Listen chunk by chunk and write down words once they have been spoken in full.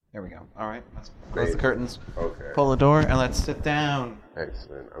There we go. All right, let's close the curtains. Okay. Pull the door and let's sit down.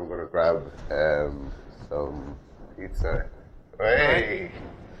 Excellent. I'm gonna grab some pizza. Hey.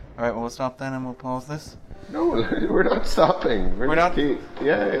 All right, well, we'll stop then and we'll pause this. No, we're not stopping. We're not?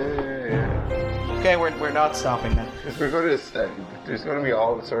 Yeah. Okay, we're not stopping then. Because we're going to. There's going to be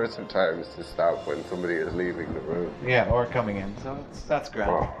all sorts of times to stop when somebody is leaving the room. Yeah, or coming in. So that's great.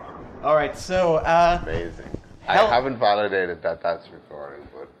 Oh, All right, so amazing. I haven't validated that that's recording,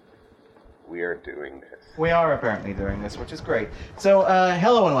 but we are doing this. we are apparently doing this, which is great. So,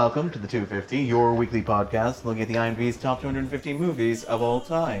 hello and welcome to the 250, your weekly podcast looking at the IMDb's top 250 movies of all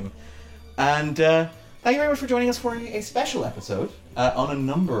time. And thank you very much for joining us for a special episode on a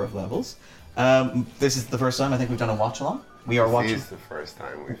number of levels. This is the first time I think we've done a watch-along. This is the first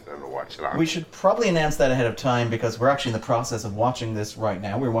time we've done a watch-along. We should probably announce that ahead of time because we're actually in the process of watching this right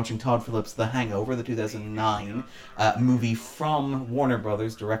now. We're watching Todd Phillips The Hangover, the 2009 movie from Warner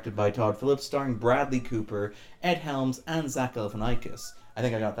Brothers, directed by Todd Phillips, starring Bradley Cooper, Ed Helms, and Zach Galifianakis. I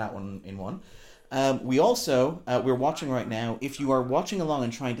think I got that one in one. We're watching right now. If you are watching along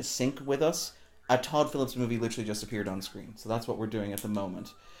and trying to sync with us, a Todd Phillips movie literally just appeared on screen. So that's what we're doing at the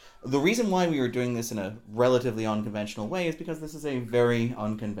moment. The reason why we are doing this in a relatively unconventional way is because this is a very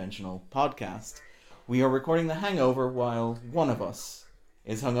unconventional podcast. We are recording The Hangover while one of us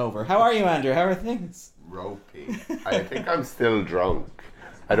is hungover. How are you, Andrew? How are things? Ropey. I think I'm still drunk.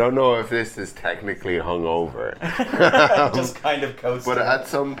 I don't know if this is technically hungover. Just kind of coasting. But at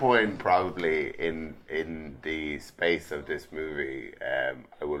some point, probably in the space of this movie,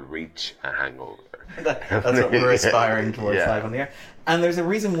 I will reach a hangover. That's what we're aspiring towards Yeah. live on the air. And there's a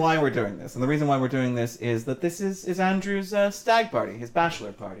reason why we're doing this. And the reason why we're doing this is that this is Andrew's stag party, his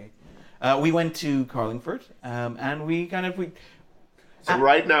bachelor party. We went to Carlingford, and we So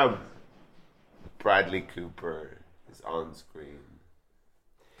right now, Bradley Cooper is on screen.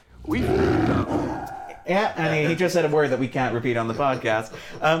 Yeah, and he just said a word that we can't repeat on the podcast.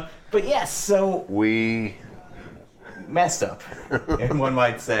 But yes, so We messed up, one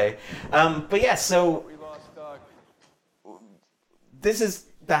might say. But yes, so this is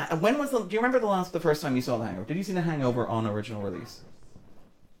that. When was the? Do you remember the first time you saw The Hangover? Did you see The Hangover on original release?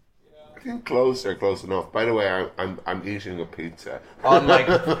 I think close enough. By the way, I'm eating a pizza. On like,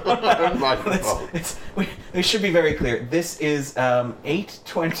 On microphone. we should be very clear. This is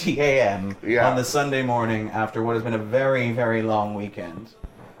 8:20 a.m. Yeah. on the Sunday morning after what has been a very, very long weekend.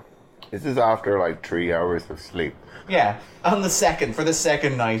 This is after like 3 hours of sleep. Yeah, for the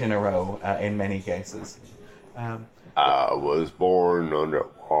second night in a row, in many cases. I was born under a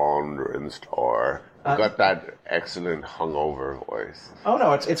wandering star. Got that excellent hungover voice. Oh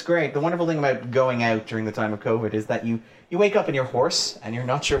no, it's great. The wonderful thing about going out during the time of COVID is that you wake up and you're hoarse and you're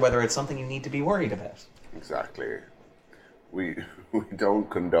not sure whether it's something you need to be worried about. Exactly. We don't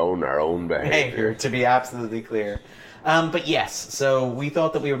condone our own behavior. To be absolutely clear. But yes, so we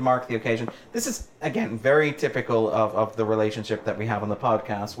thought that we would mark the occasion. This is, again, very typical of the relationship that we have on the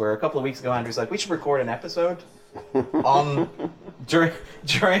podcast, where a couple of weeks ago Andrew's like, we should record an episode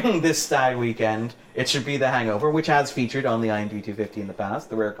during this stag weekend. It should be The Hangover, which has featured on the IMDb 250 in the past,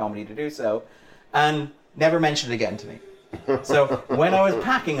 the rare comedy to do so, and never mentioned it again to me. So when I was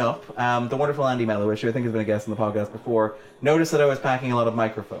packing up, the wonderful Andy Mellowish, who I think has been a guest on the podcast before, noticed that I was packing a lot of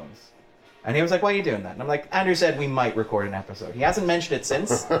microphones. And he was like, why are you doing that? And I'm like, Andrew said we might record an episode. He hasn't mentioned it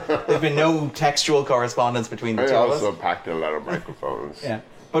since. There's been no textual correspondence between the two I of us. also packed a lot of microphones. Yeah.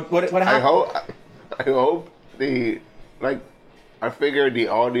 But what happened? I hope I figure the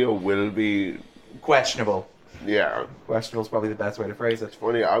audio will be Questionable. Yeah. Questionable is probably the best way to phrase it.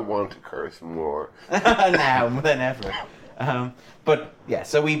 Funny, I want to curse more. Now than ever. But yeah,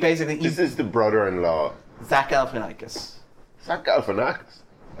 so we basically This is the brother-in-law. Zach Galifianakis. Zach Galifianakis.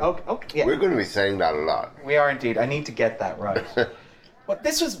 Okay, yeah. We're going to be saying that a lot. We are indeed. I need to get that right. But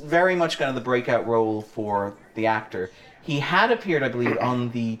this was very much kind of the breakout role for the actor. He had appeared, I believe, on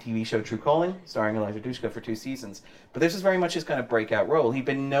the TV show True Calling, starring Elijah Dushku for 2 seasons. But this was very much his kind of breakout role. He'd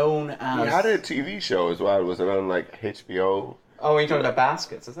been known as... He had a TV show as well. Was it on like HBO? Oh, are you talking about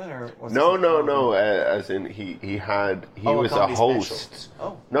Baskets? Is that or was No. As in he was a host.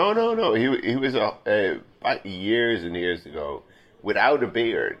 Special. Oh. No. He was back years and years ago, without a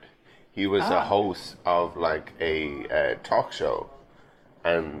beard. He was a host of like a talk show,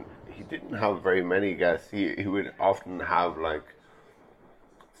 and he didn't have very many guests. He would often have like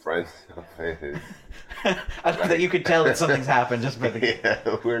friends of his. I love that you could tell that something's happened just by the...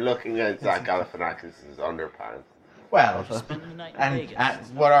 Yeah, we're looking at Zach Galifianakis' underpants. Well, Spending the night in and Vegas.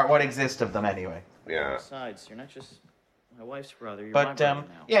 what exists of them anyway. Yeah. Besides, you're not just my wife's brother. You're my But brother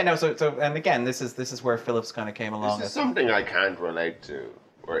now. yeah, no. So and again, this is where Phillips kind of came along. This is something I can't relate to.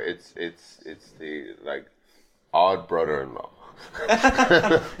 where it's the like odd brother-in-law.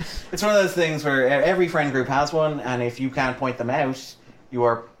 It's one of those things where every friend group has one, and if you can't point them out, you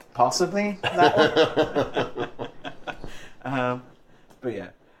are possibly that one. But yeah,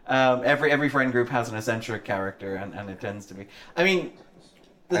 every friend group has an eccentric character, and it tends to be. I mean,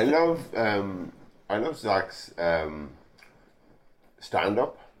 I love Zach's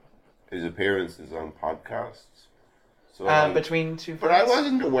stand-up, his appearances on podcasts. So between two. But I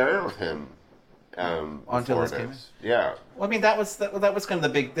wasn't aware of him until this came in. Yeah. Well, I mean, that was kind of the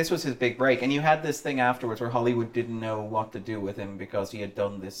big. This was his big break, and you had this thing afterwards where Hollywood didn't know what to do with him because he had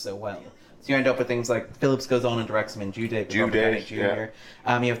done this so well. So you end up with things like Phillips goes on and directs him in Due Date. Jr. Yeah.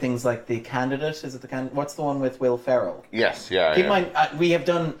 You have things like The Candidate. Is it The Candidate? What's the one with Will Ferrell? Yes. Yeah. Keep in mind, I've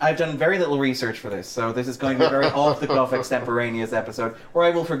done very little research for this, so this is going to be a very off the cuff extemporaneous episode where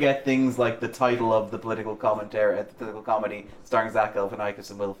I will forget things like the title of the political comedy starring Zach Galifianakis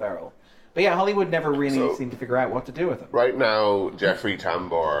and Will Ferrell. But yeah, Hollywood never really seemed to figure out what to do with him. Right now, Jeffrey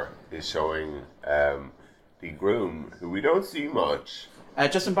Tambor is showing the groom, who we don't see much.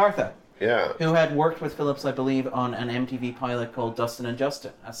 Justin Bartha. Yeah. Who had worked with Phillips, I believe, on an MTV pilot called Dustin and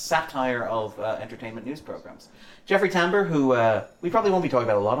Justin, a satire of entertainment news programs. Jeffrey Tambor, who we probably won't be talking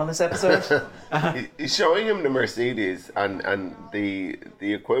about a lot on this episode. He's showing him the Mercedes, and the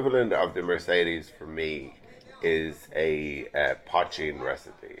equivalent of the Mercedes for me is a poaching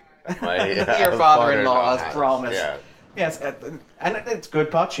recipe. Your father-in-law has promised. Yeah. Yes, and it's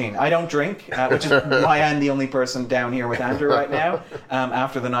good poaching. I don't drink, which is why I'm the only person down here with Andrew right now,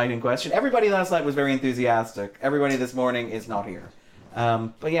 after the night in question. Everybody last night was very enthusiastic. Everybody this morning is not here.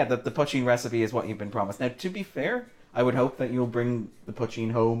 But yeah, the poaching recipe is what you've been promised. Now, to be fair, I would hope that you'll bring the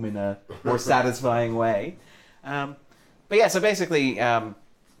poaching home in a more satisfying way. But yeah, so basically,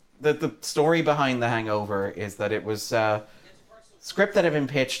 the story behind The Hangover is that it was a script that had been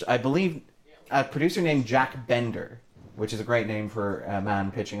pitched, I believe, a producer named Jack Bender, which is a great name for a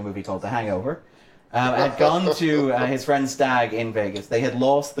man pitching a movie called The Hangover, had gone to his friend Stag in Vegas. They had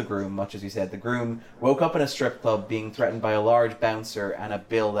lost the groom, much as you said. The groom woke up in a strip club being threatened by a large bouncer and a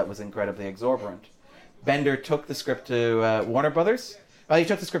bill that was incredibly exorbitant. Bender took the script to Warner Brothers. Well, he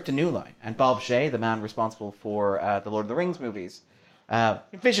took the script to New Line. And Bob Shea, the man responsible for the Lord of the Rings movies,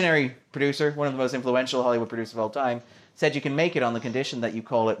 visionary producer, one of the most influential Hollywood producers of all time, said you can make it on the condition that you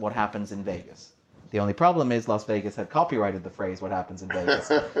call it What Happens in Vegas. The only problem is Las Vegas had copyrighted the phrase What Happens in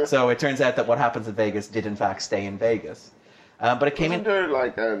Vegas. So it turns out that What Happens in Vegas did in fact stay in Vegas. But it came Wasn't there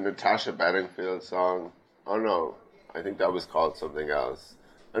like a Natasha Bedingfield song? Oh no, I think that was called something else.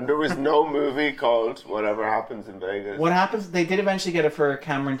 And there was no movie called Whatever Happens in Vegas. What happens? They did eventually get it for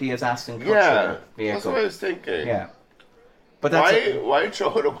Cameron Diaz Aston Kutcher vehicle. That's what I was thinking. Yeah. But that's why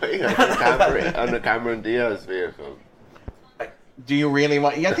throw it away on the Cameron Diaz vehicle? Do you really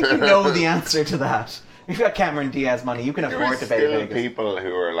want... I think you know the answer to that. You've got Cameron Diaz money. You can afford to pay Vegas. There are still people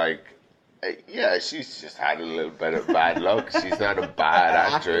who are like, yeah, she's just had a little bit of bad luck. She's not a bad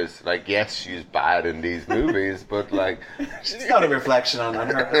actress. Like, yes, she's bad in these movies, but like... It's not a reflection on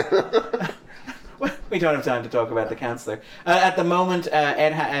her. We don't have time to talk about the cancer. At the moment,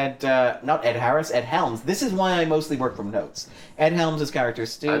 not Ed Harris, Ed Helms. This is why I mostly work from notes. Ed Helms' character,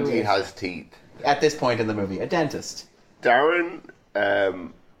 Stu... And he has teeth. At this point in the movie, a dentist. Darren,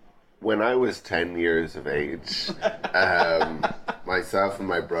 when I was 10 years of age, myself and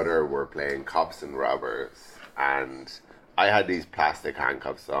my brother were playing cops and robbers, and I had these plastic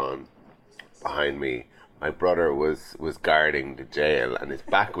handcuffs on behind me. My brother was guarding the jail, and his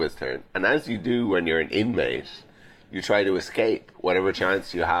back was turned. And as you do when you're an inmate, you try to escape whatever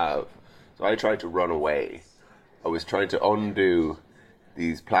chance you have. So I tried to run away. I was trying to undo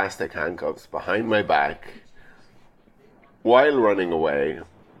these plastic handcuffs behind my back. While running away,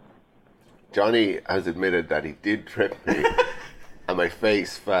 Johnny has admitted that he did trip me and my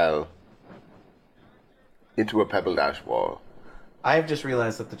face fell into a pebble dash wall. I've just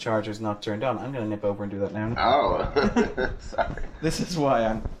realised that the charger's not turned on. I'm going to nip over and do that now. Oh, sorry. This is why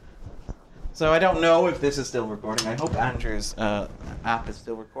I'm... So I don't know if this is still recording. I hope Andrew's app is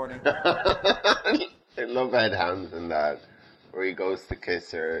still recording. I love Ed Helms in that. Where he goes to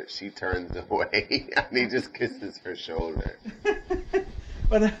kiss her, she turns away, and he just kisses her shoulder.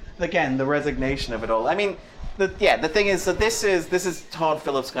 But again, the resignation of it all. I mean, the thing is that this is Todd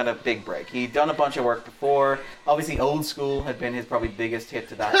Phillips' kind of big break. He'd done a bunch of work before. Obviously, Old School had been his probably biggest hit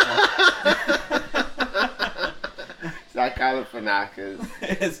to that point. Zach Galifianakis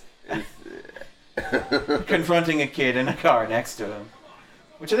is confronting a kid in a car next to him.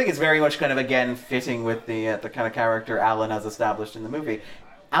 Which I think is very much kind of, again, fitting with the kind of character Alan has established in the movie.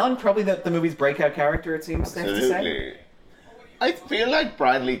 Alan, probably the movie's breakout character, it seems safe to say. I feel like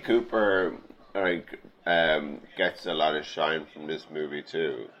Bradley Cooper gets a lot of shine from this movie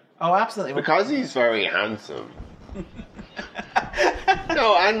too. Oh, absolutely. Because he's very handsome.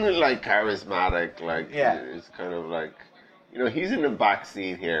 No, and like charismatic. Like, it's kind of like, he's in the back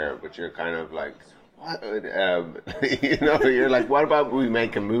seat here, but you're kind of like, what? You're like, what about we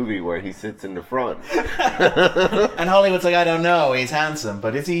make a movie where he sits in the front? And Hollywood's like, I don't know, he's handsome,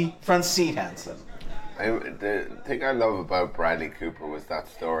 but is he front seat handsome? The thing I love about Bradley Cooper was that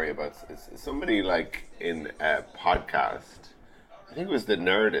story about somebody like in a podcast, I think it was The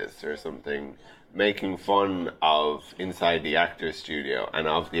Nerdist or something, making fun of inside the actor's studio and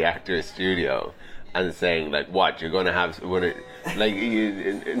of the actor's studio, and saying like, what, you're going to have like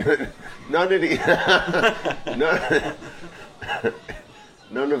none of the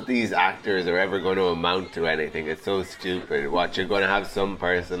none of these actors are ever going to amount to anything. It's so stupid. What, you're going to have some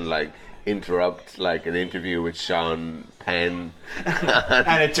person like interrupt like an interview with Sean Penn,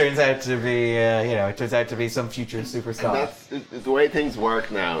 and it turns out to be some future superstar. And that's the way things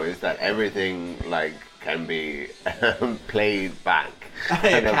work now, is that everything like can be played back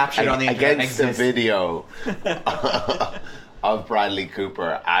captured on the internet against the video of Bradley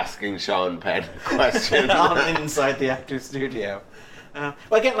Cooper asking Sean Penn a question inside the actor's studio. Well,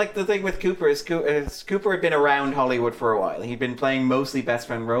 again, like the thing with Cooper is Cooper had been around Hollywood for a while. He'd been playing mostly best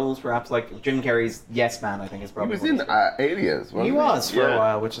friend roles, perhaps like Jim Carrey's Yes Man, I think is probably. He was in Alias, wasn't he? He was for a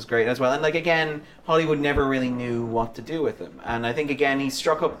while, which is great as well. And like again, Hollywood never really knew what to do with him. And I think again he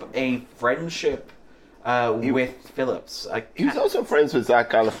struck up a friendship with Phillips. He was also friends with Zach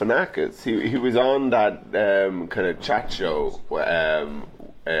Galifianakis. He was on that kind of chat show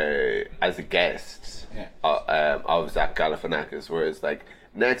as a guest. Of Zach Galifianakis, whereas like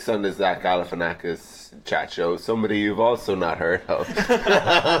next on the Zach Galifianakis chat show, somebody you've also not heard of,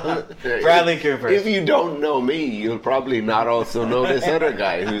 Bradley Cooper. If you don't know me, you'll probably not also know this other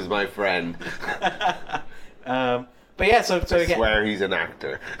guy who's my friend. But yeah, so I again, swear he's an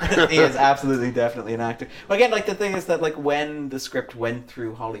actor. He is absolutely, definitely an actor. But again, like the thing is that like when the script went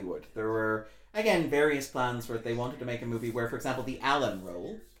through Hollywood, there were again various plans where they wanted to make a movie where, for example, the Alan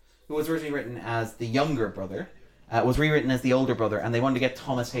role, who was originally written as the younger brother, was rewritten as the older brother, and they wanted to get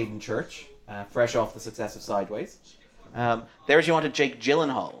Thomas Hayden Church, fresh off the success of Sideways. They originally wanted Jake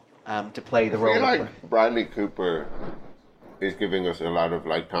Gyllenhaal to play the role. I feel like Bradley Cooper is giving us a lot of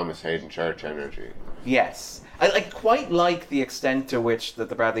like Thomas Hayden Church energy. Yes. I quite like the extent to which that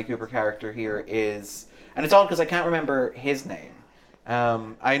the Bradley Cooper character here is, and it's odd because I can't remember his name.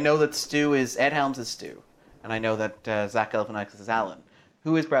 I know that Ed Helms is Stu, and I know that Zach Galifianakis is Alan.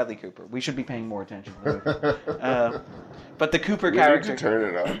 Who is Bradley Cooper? We should be paying more attention to the but the Cooper character. Need to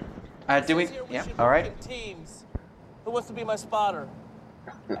turn it on. Do we? Yeah. All right. Teams. Who wants to be my spotter?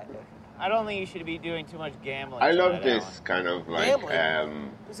 I don't think you should be doing too much gambling. I love this kind of like Who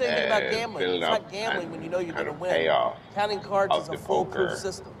said anything about gambling? It's not gambling when you know you're going to win. Payoff. Counting cards is a foolproof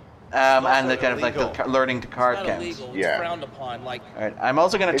system. And the kind of like the learning to card It's not count. illegal. Yeah. It's frowned upon. Like. All right. I'm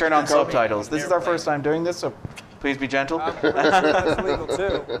also going to turn on subtitles. This is our first time doing this, so please be gentle. That's legal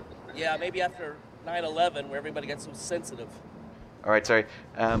too. Yeah, maybe after 9/11, where everybody got so sensitive. All right, sorry.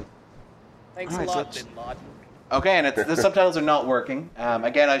 Thanks all a right, lot, so Bin Laden. Okay, and the subtitles are not working.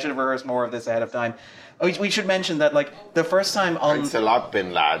 Again, I should have rehearsed more of this ahead of time. We should mention that, like, the first time on... Thanks a lot,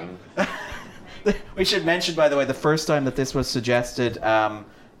 Bin Laden. We should mention, by the way, the first time that this was suggested on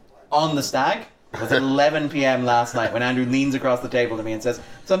the Stag was 11 p.m. last night when Andrew leans across the table to me and says,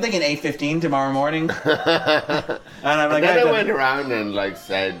 so I'm thinking 8:15 tomorrow morning. And I'm like... And then I went around and, like,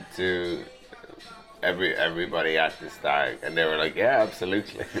 said to... everybody at the Stag, and they were like, yeah,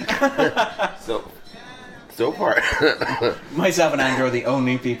 absolutely. So far, myself and Andrew are the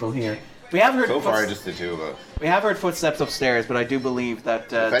only people here. We have heard just the two of us. We have heard footsteps upstairs, but I do believe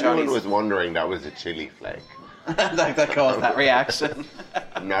that if anyone Johnny's... was wondering, that was a chili flake. that caused that reaction.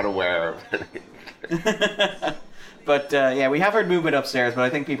 I'm not aware of anything. But yeah, we have heard movement upstairs, but I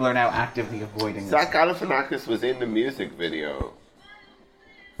think people are now actively avoiding this. Zach Galifianakis was in the music video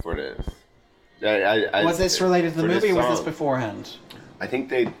for this. Was this related to the movie, or was this beforehand? I think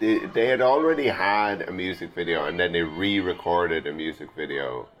they had already had a music video, and then they re-recorded a music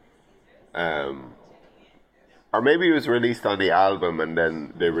video. Or maybe it was released on the album, and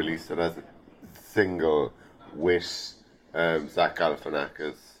then they released it as a single with Zach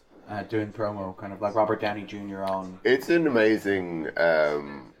Galifianakis. Doing promo, kind of like Robert Downey Jr. on... It's an amazing...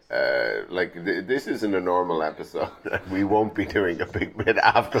 this isn't a normal episode. We won't be doing a big bit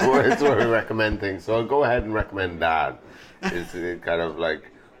afterwards where we recommend things. So I'll go ahead and recommend that. It's kind of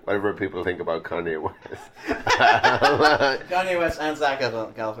like whatever people think about Kanye West. Kanye West and Zach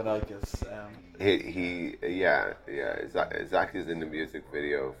Galifianakis. Zach is in the music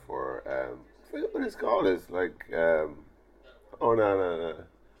video for I forget what it's called. It's like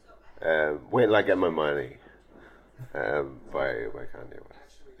Wait Till I Get My Money by Kanye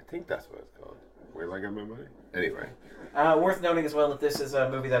West. I think that's what it's called. Wait Till I Get My Money. Anyway. Worth noting as well that this is a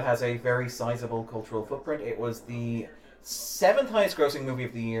movie that has a very sizable cultural footprint. It was the 7th highest grossing movie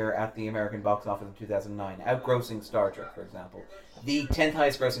of the year at the American box office in 2009, outgrossing Star Trek, for example. The 10th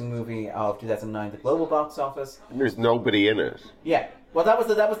highest grossing movie of 2009, the global box office. And there's nobody in it. Yeah. Well, that was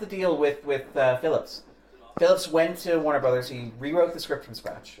the deal with Phillips. Phillips went to Warner Brothers. He rewrote the script from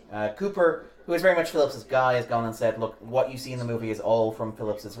scratch. Cooper, who is very much Phillips's guy, has gone and said, look, what you see in the movie is all from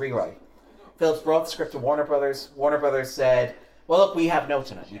Phillips's rewrite. Phillips brought the script to Warner Brothers. Warner Brothers said, well, look, we have notes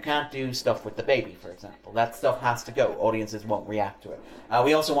in it. You can't do stuff with the baby, for example. That stuff has to go. Audiences won't react to it.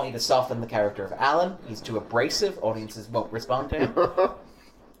 We also want you to soften the character of Alan. He's too abrasive. Audiences won't respond to him.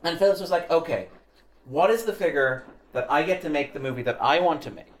 And Phillips was like, okay, what is the figure that I get to make the movie that I want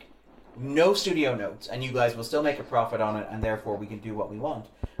to make? No studio notes, and you guys will still make a profit on it, and therefore we can do what we want.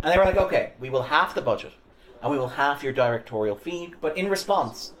 And they were like, okay, we will half the budget, and we will half your directorial fee, but in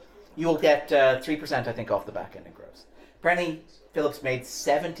response, you will get 3%, I think, off the back end in gross. Apparently, Phillips made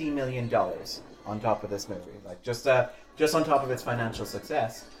 $70 million on top of this movie, like just on top of its financial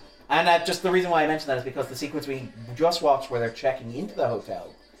success. And just the reason why I mention that is because the sequence we just watched where they're checking into the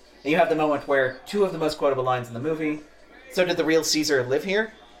hotel, and you have the moment where two of the most quotable lines in the movie, so did the real Caesar live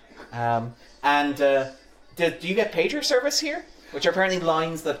here? Do you get pager service here? Which are apparently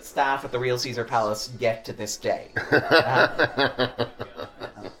lines that staff at the Real Caesar Palace get to this day.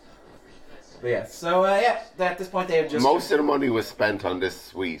 But yeah, so at this point they have just... Most of the money was spent on this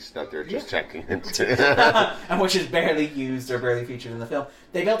suite that they're just checking into. And which is barely used or barely featured in the film.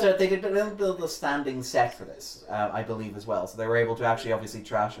 They did build a standing set for this, I believe, as well. So they were able to actually obviously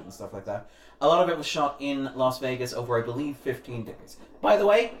trash it and stuff like that. A lot of it was shot in Las Vegas over, I believe, 15 days. By the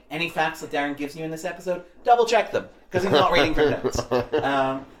way, any facts that Darren gives you in this episode, double check them, because he's not reading from notes.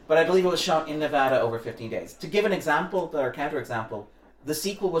 But I believe it was shot in Nevada over 15 days. To give an example, or counter-example, the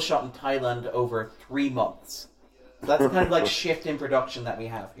sequel was shot in Thailand over 3 months. So that's the kind of like shift in production that we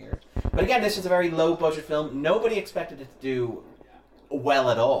have here. But again, this is a very low-budget film. Nobody expected it to do well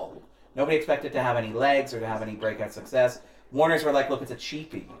at all. Nobody expected it to have any legs or to have any breakout success. Warners were like, look, it's a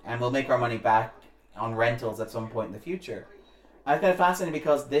cheapie, and we'll make our money back on rentals at some point in the future. And it's kind of fascinating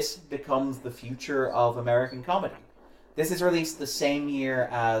because this becomes the future of American comedy. This is released the same year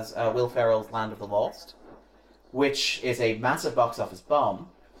as Will Ferrell's Land of the Lost, which is a massive box office bomb,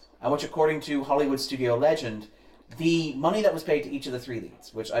 and which, according to Hollywood studio legend, the money that was paid to each of the three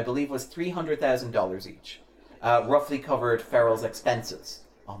leads, which I believe was $300,000 each, roughly covered Ferrell's expenses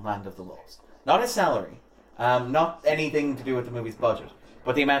on Land of the Lost. Not his salary, not anything to do with the movie's budget,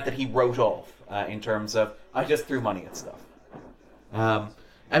 but the amount that he wrote off in terms of, I just threw money at stuff. I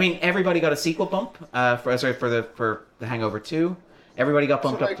mean, everybody got a sequel bump for The Hangover 2. Everybody got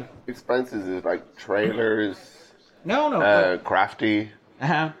bumped up to... Expenses is like trailers... No. Crafty.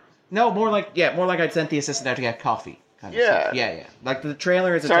 No, more like I'd sent the assistant out to get coffee. Kind of stuff. Yeah. Like the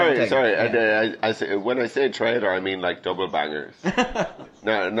trailer is a Sorry. Yeah. I say, when I say trailer, I mean like double bangers.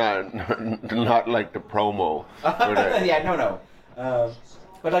 Not like the promo. No.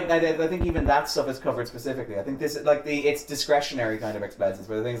 But like I think even that stuff is covered specifically. I think this is like it's discretionary kind of expenses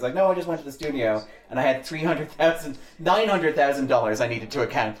where the thing's like, no, I just went to the studio and I had $900,000 I needed to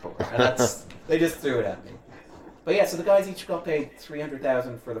account for, and they just threw it at me. But yeah, so the guys each got paid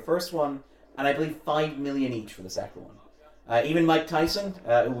 $300,000 for the first one, and I believe $5 million each for the second one. Even Mike Tyson,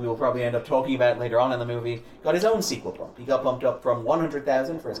 who we will probably end up talking about later on in the movie, got his own sequel bump. He got bumped up from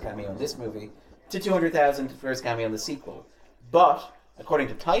 $100,000 for his cameo in this movie to $200,000 for his cameo in the sequel. But according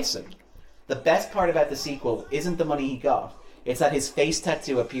to Tyson, the best part about the sequel isn't the money he got. It's that his face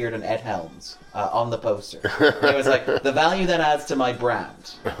tattoo appeared on Ed Helms on the poster. It was like, the value that adds to my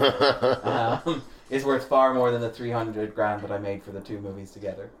brand is worth far more than the $300,000 that I made for the two movies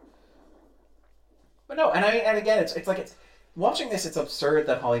together. But no, and again, it's like watching this. It's absurd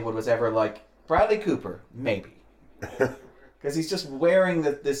that Hollywood was ever like Bradley Cooper, maybe. Because he's just wearing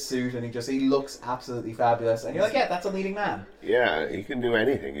this suit and he looks absolutely fabulous. And you're like, yeah, that's a leading man. Yeah, he can do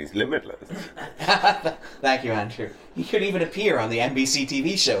anything. He's limitless. Thank you, Andrew. He could even appear on the NBC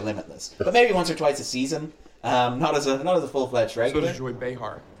TV show Limitless. But maybe once or twice a season. Not as a full-fledged regular. So does Joy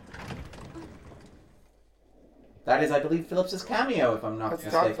Behar. That is, I believe, Phillips' cameo, if I'm not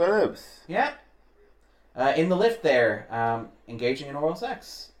mistaken. That's Todd Phillips. Yeah. In the lift there, engaging in oral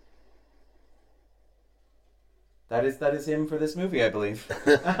sex. That is him for this movie, I believe.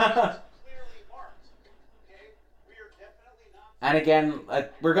 And again,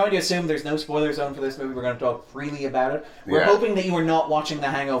 we're going to assume there's no spoiler zone for this movie. We're going to talk freely about it. We're hoping that you are not watching The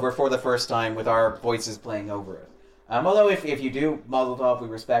Hangover for the first time with our voices playing over it. Although if you do, Mazel Tov, we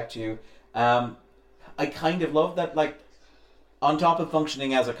respect you. I kind of love that, like, on top of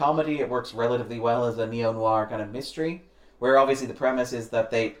functioning as a comedy, it works relatively well as a neo-noir kind of mystery, where obviously the premise is that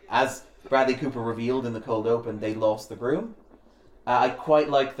they, as Bradley Cooper revealed in the cold open, they lost the groom. I quite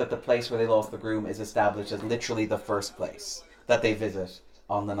like that the place where they lost the groom is established as literally the first place that they visit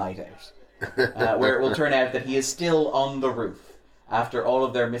on the night out. Where it will turn out that he is still on the roof after all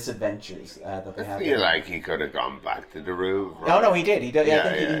of their misadventures that they have. I feel like he could have gone back to the roof. Right? No, he did. He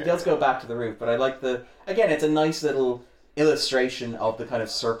does go back to the roof. But I like again, it's a nice little illustration of the kind of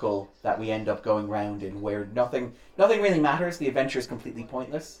circle that we end up going round in, where nothing really matters. The adventure is completely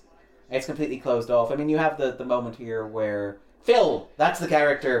pointless. It's completely closed off. I mean, you have the moment here where Phil, that's the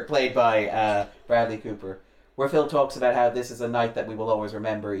character played by Bradley Cooper, where Phil talks about how this is a night that we will always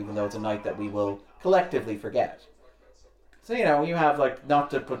remember, even though it's a night that we will collectively forget. So, you have, like, not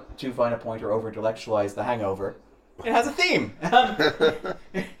to put too fine a point or over-intellectualize The Hangover, it has a theme.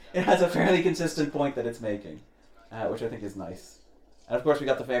 It has a fairly consistent point that it's making, which I think is nice. And, of course, we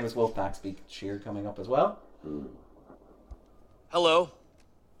got the famous Wolfpack speech here coming up as well. Hello.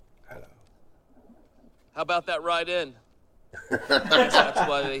 Hello. How about that ride in? That's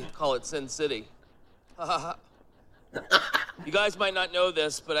why they call it Sin City. You guys might not know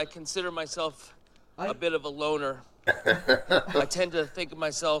this, but I consider myself a bit of a loner. I tend to think of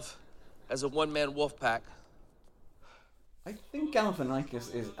myself as a one-man wolf pack. I think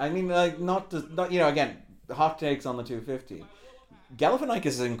Galifianakis is... I mean, like, not again, hot takes on the 250. Galifianakis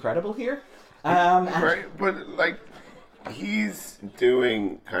is incredible here. Right, but, like, he's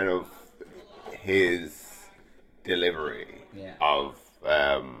doing kind of his delivery of...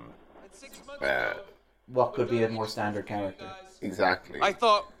 what could be a more standard character. Exactly. I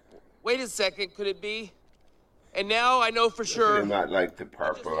thought, wait a second, could it be? And now I know for sure. Isn't that like the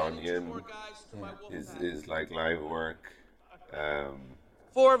purple onion is like live work?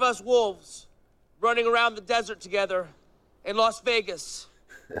 4 of us wolves running around the desert together in Las Vegas,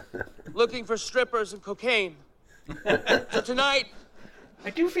 looking for strippers and cocaine. So tonight, I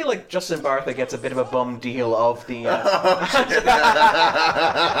do feel like Justin Bartha gets a bit of a bum deal of the...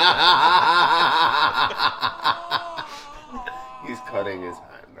 He's cutting his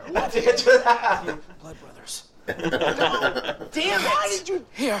hand off. That's it. Blood Brothers. Damn it! Why did you...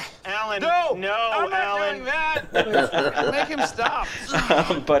 Here. Alan, No! no, I'm not Alan. doing that! Make him stop.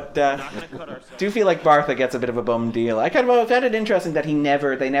 But do feel like Bartha gets a bit of a bum deal. I kind of found it interesting that they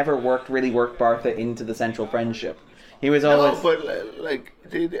never really worked Bartha into the central friendship. He was always... No, but like,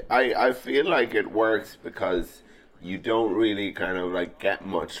 I feel like it works because you don't really kind of like get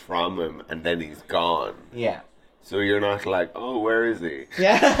much from him, and then he's gone. Yeah. So you're not like, oh, where is he?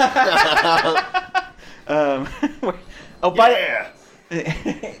 Yeah.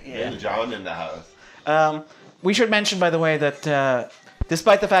 Yeah. John in the house. We should mention, by the way, that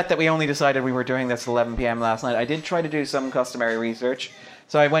despite the fact that we only decided we were doing this at 11 p.m. last night, I did try to do some customary research.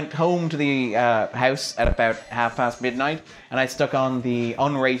 So I went home to the house at about midnight, and I stuck on the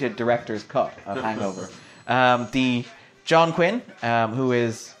unrated director's cut of Hangover. The John Quinn, who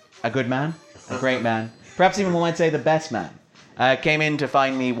is a good man, a great man, perhaps even one might say the best man, came in to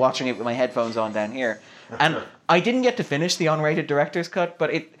find me watching it with my headphones on down here. And I didn't get to finish the unrated director's cut,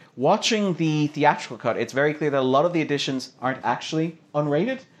 but watching the theatrical cut, it's very clear that a lot of the additions aren't actually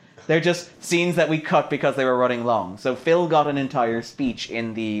unrated. They're just scenes that we cut because they were running long. So Phil got an entire speech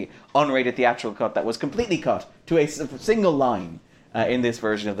in the unrated theatrical cut that was completely cut to a single line in this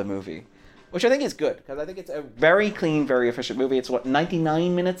version of the movie. Which I think is good, because I think it's a very clean, very efficient movie. It's,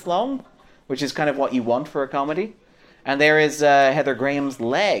 99 minutes long? Which is kind of what you want for a comedy. And there is Heather Graham's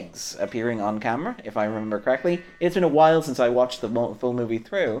legs appearing on camera, if I remember correctly. It's been a while since I watched the full movie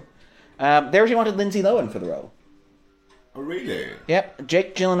through. There she wanted Lindsay Lohan for the role. Oh, really? Yep.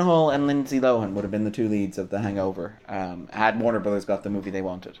 Jake Gyllenhaal and Lindsay Lohan would have been the two leads of The Hangover, had Warner Brothers got the movie they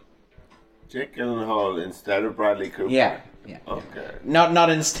wanted. Jake Gyllenhaal instead of Bradley Cooper? Yeah. Okay. Not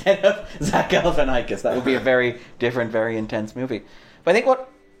instead of Zach Galifianakis. That would be a very different, very intense movie. But I think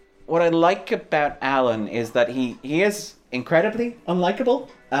what I like about Alan is that he is incredibly unlikable,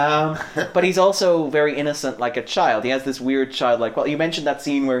 but he's also very innocent, like a child. He has this weird childlike... Well, you mentioned that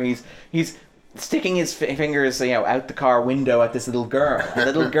scene where he's sticking his fingers, out the car window at this little girl. And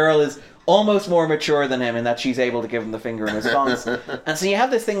the little girl is almost more mature than him in that she's able to give him the finger in response. And so you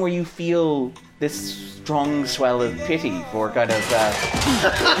have this thing where you feel this strong swell of pity for kind of...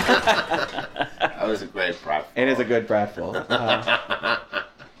 That was a great pratfall. It is a good pratfall.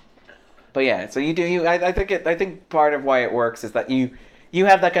 But yeah, so you do. I think part of why it works is that you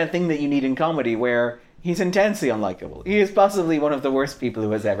have that kind of thing that you need in comedy, where he's intensely unlikable. He is possibly one of the worst people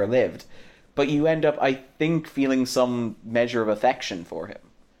who has ever lived, but you end up, I think, feeling some measure of affection for him.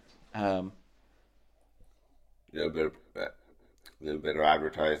 A little bit of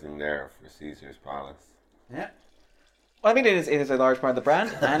advertising there for Caesar's Palace. Yeah. Well, I mean, it is a large part of the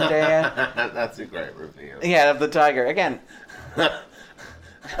brand, and that's a great reveal. Yeah, of the tiger again.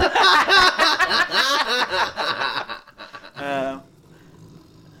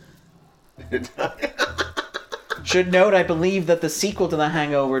 Should note, I believe that the sequel to The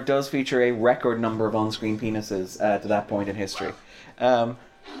Hangover does feature a record number of on-screen penises to that point in history.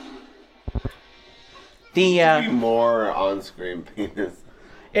 More on-screen penis.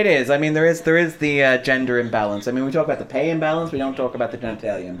 It is. I mean, there is the gender imbalance. I mean, we talk about the pay imbalance. We don't talk about the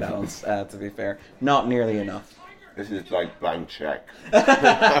genitalia imbalance. To be fair, not nearly enough. This is like blank check.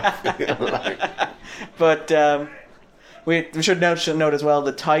 I feel like. But we should note as well,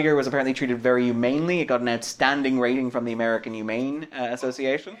 the tiger was apparently treated very humanely. It got an outstanding rating from the American Humane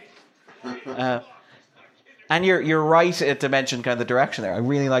Association. And you're right to mention kind of the direction there. I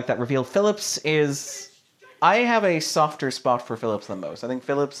really like that reveal. I have a softer spot for Phillips than most. I think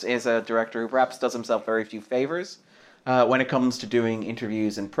Phillips is a director who perhaps does himself very few favors when it comes to doing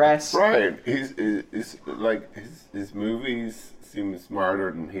interviews and press. Right. His movies seem smarter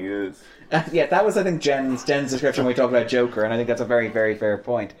than he is. Yeah, that was, I think, Jen's description when we talked about Joker, and I think that's a very, very fair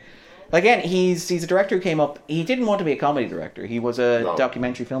point. Again, he's a director who came up. He didn't want to be a comedy director. He was a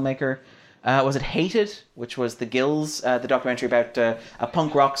documentary filmmaker. Was it Hated, which was the Gills, the documentary about a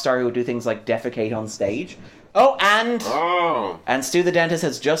punk rock star who would do things like defecate on stage. And Stu the Dentist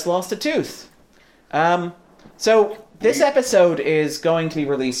has just lost a tooth. So this episode is going to be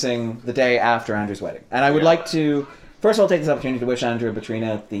releasing the day after Andrew's wedding. And I would like to, first of all, take this opportunity to wish Andrew and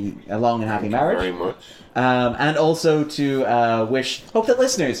Katrina a long and happy marriage. Thank you very much. And also to hope that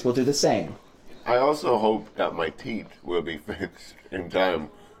listeners will do the same. I also hope that my teeth will be fixed in time.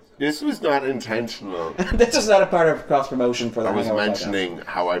 This was not intentional. This is not a part of cross-promotion for the I was Hangover mentioning podcast.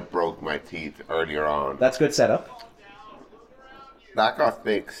 how I broke my teeth earlier on. That's good setup. That got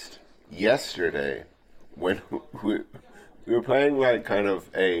fixed yesterday when we were playing like kind of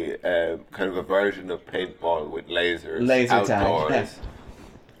a version of paintball with lasers outdoors. Tag.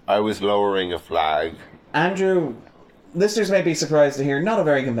 I was lowering a flag. Andrew, listeners may be surprised to hear, not a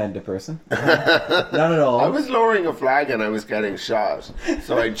very conventive person. Not at all. I was lowering a flag and I was getting shot.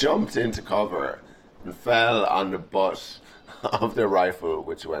 So I jumped into cover and fell on the butt of the rifle,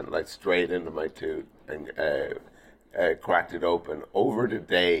 which went like straight into my tooth and cracked it open. Over the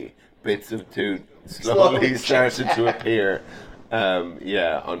day, bits of tooth slowly started to appear.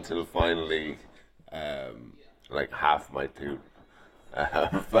 Until finally, like half my tooth. Yeah,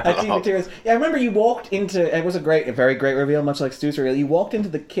 I remember you walked into, it was a very great reveal, much like Stu's reveal. You walked into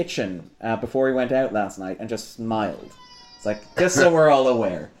the kitchen before he went out last night and just smiled. It's like, just so we're all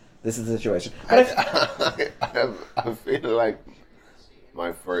aware, this is the situation. But I feel like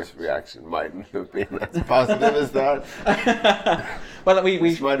my first reaction mightn't have been as positive as that. Well,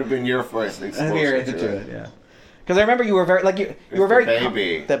 this might have been your first exposure to it. Yeah. Because I remember you were very, you were very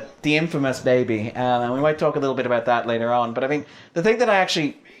baby, the infamous baby, and we might talk a little bit about that later on. But I mean, the thing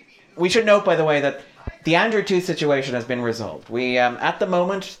that we should note, by the way, that the Andrew tooth situation has been resolved. We at the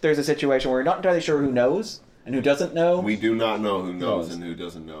moment there's a situation where we're not entirely sure who knows and who doesn't know. We do not know who knows and who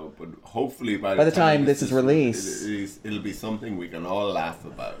doesn't know, but hopefully by the time this is released, it'll be something we can all laugh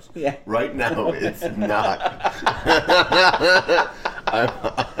about. Yeah. Right now, it's not.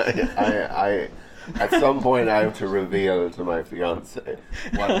 At some point, I have to reveal to my fiance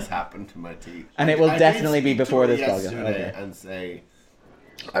what has happened to my teeth, and it will definitely be before this podcast. Okay. And say,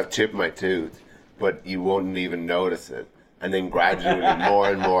 I've chipped my tooth, but you won't even notice it. And then gradually, more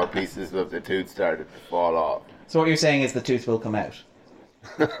and more pieces of the tooth started to fall off. So what you're saying is the tooth will come out.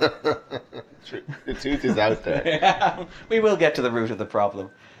 The tooth is out there. Yeah, we will get to the root of the problem.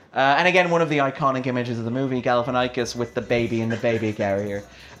 And again, one of the iconic images of the movie, Galifianakis with the baby in the baby carrier,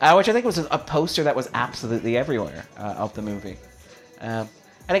 which I think was a poster that was absolutely everywhere of the movie. And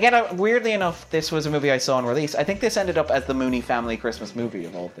again, weirdly enough, this was a movie I saw on release. I think this ended up as the Mooney family Christmas movie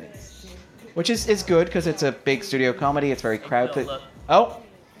of all things, which is good because it's a big studio comedy. It's very crowded. Oh.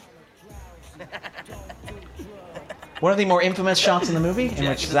 One of the more infamous shots in the movie, in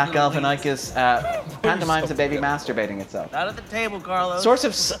which Zach Galifianakis pantomimes the baby masturbating itself. Not at the table, Carlos.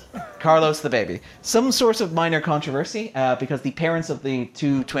 Carlos the baby. Some source of minor controversy, because the parents of the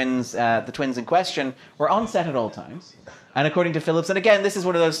two twins, the twins in question, were on set at all times. And according to Phillips, and again, this is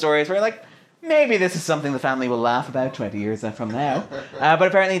one of those stories where, like, maybe this is something the family will laugh about 20 years from now. But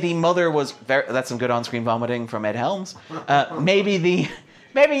apparently the mother was that's some good on-screen vomiting from Ed Helms. Maybe the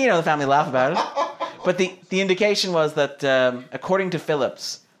family laugh about it. But the indication was that, according to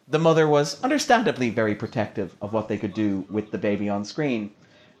Phillips, the mother was understandably very protective of what they could do with the baby on screen.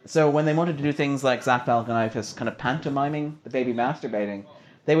 So when they wanted to do things like Zach Galifianakis kind of pantomiming the baby masturbating,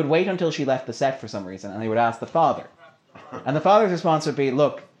 they would wait until she left the set for some reason, and they would ask the father. And the father's response would be,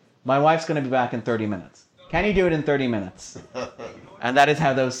 look, my wife's going to be back in 30 minutes. Can you do it in 30 minutes? And that is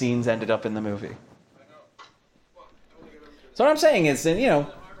how those scenes ended up in the movie. So what I'm saying is, the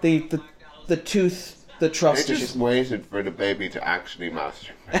tooth... The trust They just waited for the baby to actually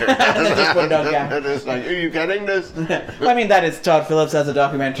masturbate. They just put it on camera. They're just like, are you getting this? I mean, that is Todd Phillips as a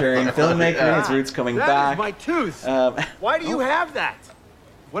documentarian filmmaker. His roots coming back. That is my tooth. Why do you have that?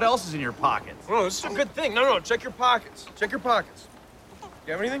 What else is in your pockets? Oh, this is a good thing. No, check your pockets. Check your pockets.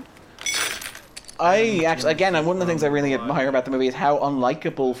 You have anything? I actually, again, one of the things I really admire about the movie is how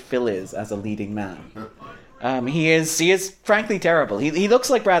unlikable Phil is as a leading man. He is frankly terrible. He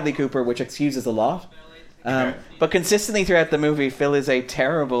looks like Bradley Cooper, which excuses a lot. But consistently throughout the movie, Phil is a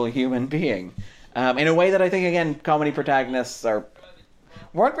terrible human being. In a way that I think, again, comedy protagonists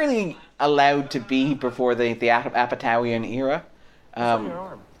weren't really allowed to be before the Apatowian era.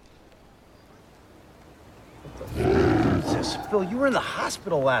 Phil, you were in the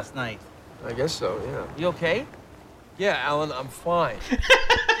hospital last night. I guess so, yeah. You okay? Yeah, Alan, I'm fine.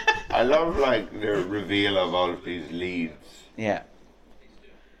 I love, the reveal of all of these leads. Yeah.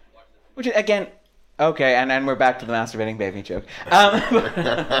 Which, again... Okay, and we're back to the masturbating baby joke.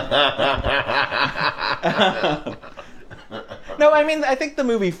 No, I mean, I think the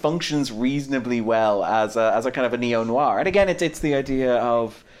movie functions reasonably well as a kind of a neo-noir. And again, it's the idea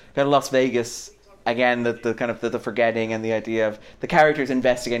of kind of Las Vegas, again, the kind of the forgetting and the idea of the characters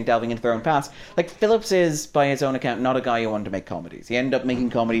investigating, delving into their own past. Like, Phillips is, by his own account, not a guy who wanted to make comedies. He ended up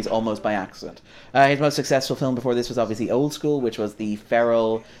making comedies almost by accident. His most successful film before this was obviously Old School, which was the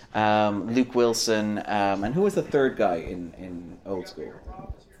Ferrell, Luke Wilson, and who was the third guy in Old School?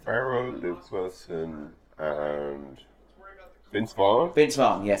 Ferrell, Luke Wilson, and Vince Vaughn? Vince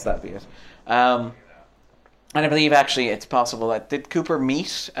Vaughn, yes, that'd be it. And I believe, actually, it's possible that... Did Cooper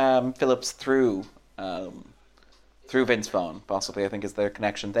meet Phillips through Vince Vaughn, possibly, I think, is their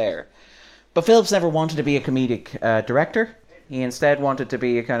connection there. But Phillips never wanted to be a comedic director. He instead wanted to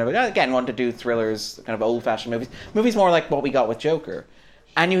be a kind of... Again, wanted to do thrillers, kind of old-fashioned movies. Movies more like what we got with Joker.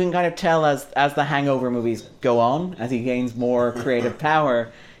 And you can kind of tell as the Hangover movies go on, as he gains more creative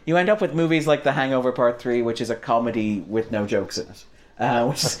power, you end up with movies like The Hangover Part 3, which is a comedy with no jokes in it.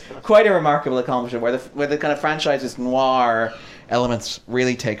 Which is quite a remarkable accomplishment, where the kind of franchise's noir elements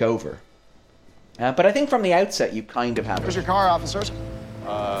really take over. But I think from the outset, you kind of have Where's your car, officers?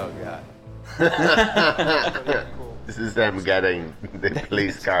 Oh, God. This is them getting the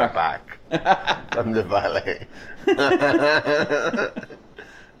police car back from the valet.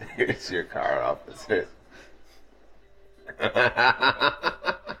 Here's your car, officers.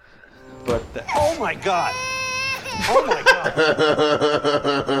 But Oh, my God. Oh, my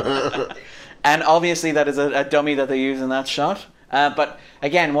God. And obviously that is a dummy that they use in that shot. But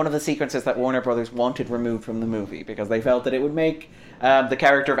again, one of the sequences that Warner Brothers wanted removed from the movie because they felt that it would make the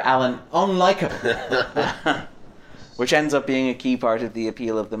character of Alan unlikable. Which ends up being a key part of the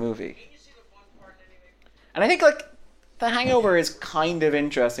appeal of the movie. And I think, The Hangover is kind of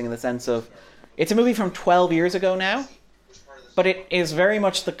interesting in the sense of... It's a movie from 12 years ago now. But it is very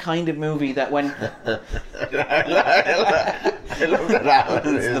much the kind of movie that when... I love that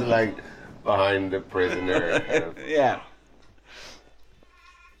Alan is behind the prisoner. Yeah.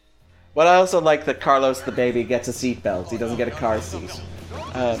 Well, I also like that Carlos the baby gets a seatbelt. He doesn't get a car seat.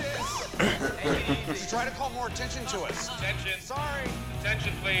 She's trying to call more attention to us. Attention. Sorry.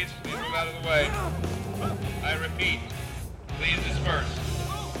 Attention, please. Please move out of the way. I repeat, please disperse.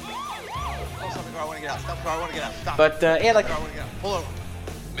 Oh, stop the car. I want to get out. Stop the car. I want to get out. Stop. But, I want to get out. Pull over.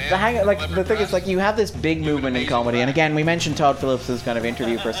 The thing is, you have this big movement in comedy, and again, we mentioned Todd Phillips' kind of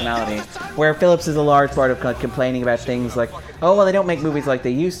interview personality, where Phillips is a large part of kind of complaining about things like, oh, well, they don't make movies like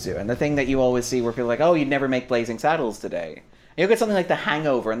they used to, and the thing that you always see where people are like, oh, you'd never make Blazing Saddles today. And you look at something like The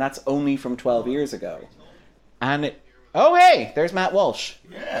Hangover, and that's only from 12 years ago. And oh, hey, there's Matt Walsh.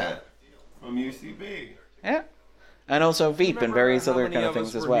 Yeah, from UCB. Yeah. And also Veep and various other kind of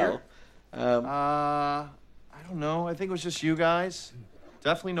things as well. I don't know. I think it was just you guys.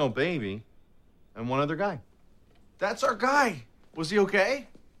 Definitely no baby. And one other guy. That's our guy. Was he okay?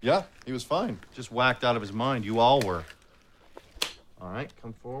 Yeah, he was fine. Just whacked out of his mind. You all were. All right,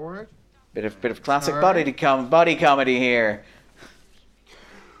 come forward. Bit of classic body comedy here.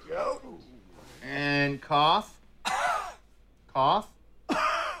 Go. Cough. Cough.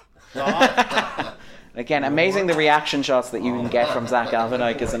 Cough. Again, amazing the reaction shots that you can get from Zach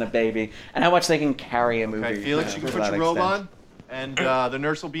Galifianakis and a baby, and how much they can carry a movie. Okay, Felix, you can put your robe on, and the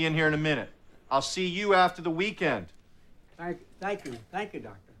nurse will be in here in a minute. I'll see you after the weekend. Thank you, doctor.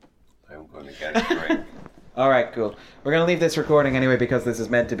 I'm going to get a drink. All right, cool. We're going to leave this recording anyway because this is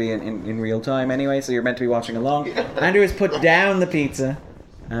meant to be in real time anyway, so you're meant to be watching along. Andrew has put down the pizza.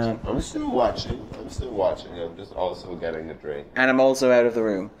 I'm still watching. I'm just also getting a drink. And I'm also out of the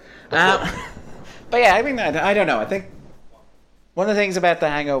room. But yeah, I mean, I don't know. I think one of the things about The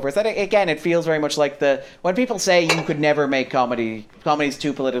Hangover is that, again, it feels very much like when people say you could never make comedy's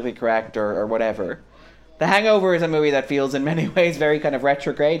too politically correct or whatever. The Hangover is a movie that feels in many ways very kind of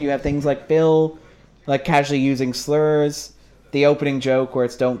retrograde. You have things like Bill, like casually using slurs, the opening joke where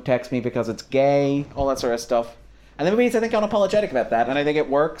it's don't text me because it's gay, all that sort of stuff. And the movie is, I think, unapologetic about that, and I think it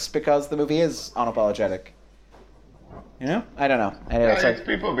works because the movie is unapologetic. You know? I don't know. It's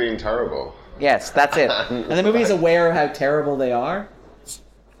people being terrible. Yes, that's it. And the movie is aware of how terrible they are.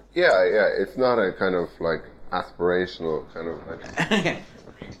 Yeah. It's not a kind of like aspirational kind of like.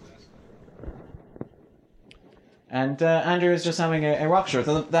 And Andrew is just having a rock show.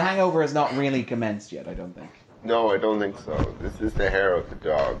 So the Hangover is not really commenced yet, I don't think. No, I don't think so. This is the hair of the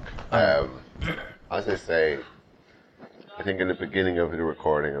dog. As I say, I think in the beginning of the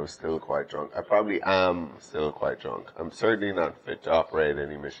recording I was still quite drunk. I probably am still quite drunk. I'm certainly not fit to operate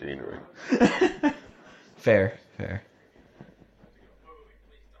any machinery. Fair.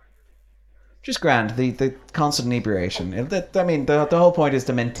 Just grand, the constant inebriation. I mean, the whole point is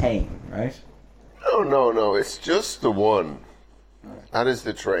to maintain, right? No, it's just the one. That is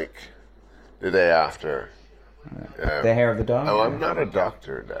the trick. The day after. The hair of the dog? Oh, I'm not a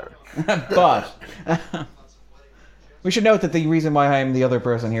doctor, Darren. But we should note that the reason why I'm the other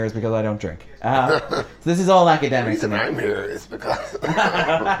person here is because I don't drink. So this is all academic. The reason I'm here is because...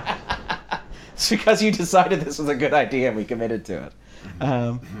 It's because you decided this was a good idea and we committed to it.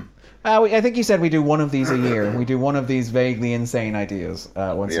 I think you said we do one of these a year. We do one of these vaguely insane ideas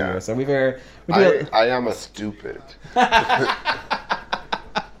once a year. So I am a stupid.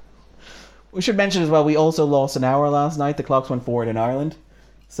 We should mention as well, we also lost an hour last night. The clocks went forward in Ireland.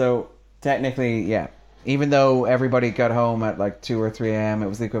 So technically, yeah. Even though everybody got home at like 2 or 3 a.m., it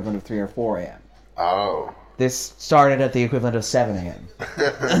was the equivalent of 3 or 4 a.m. Oh. This started at the equivalent of 7 a.m.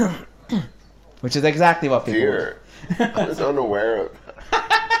 Which is exactly what people were. I was unaware of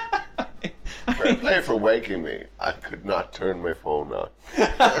that. Fair play for waking me. I could not turn my phone on.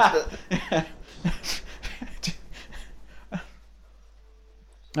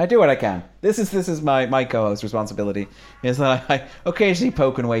 I do what I can. This is my co-host responsibility. Is that I occasionally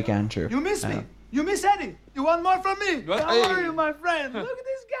poke and wake Andrew. You miss me. You miss Eddie. You want more from me? How are you, my friend? Look at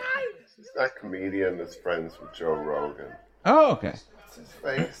this guy. He's that comedian that's friends with Joe Rogan. Oh, okay. What's his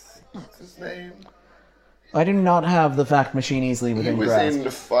face? What's his name? I do not have the fact machine easily within grasp. He was in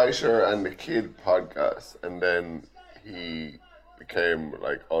the Fighter and the Kid podcast, and then he became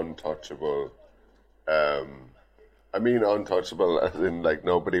like untouchable. I mean untouchable as in like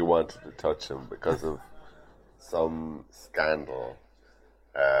nobody wanted to touch him because of some scandal.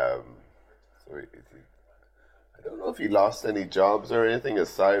 So I don't know if he lost any jobs or anything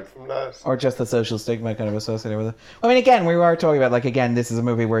aside from that. Or just the social stigma kind of associated with it. I mean, again, we were talking about, like, again, this is a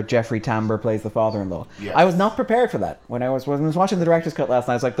movie where Jeffrey Tambor plays the father-in-law. Yes. I was not prepared for that. When I was watching the director's cut last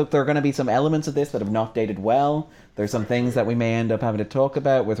night, I was like, look, there are going to be some elements of this that have not dated well. There's some things that we may end up having to talk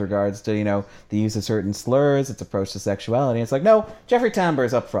about with regards to, you know, the use of certain slurs, its approach to sexuality. It's like, no, Jeffrey Tambor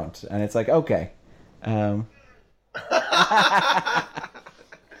is up front. And it's like, okay.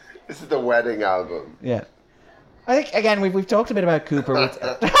 This is the wedding album. Yeah. I think again we've talked a bit about Cooper.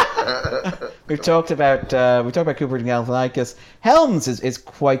 We've talked about Cooper and Galifianakis. Helms is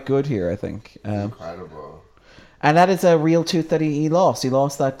quite good here, I think. Incredible. And that is a real tooth that he lost. He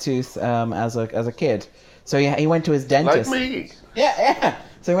lost that tooth as a kid. So he went to his dentist. Like me. Yeah.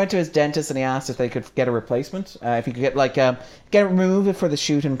 So he went to his dentist and he asked if they could get a replacement. If he could get get it removed for the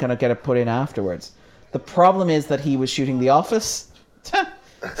shoot and kind of get it put in afterwards. The problem is that he was shooting The Office. Sorry.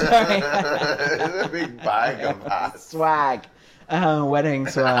 It's a big bag of hats. Swag. Wedding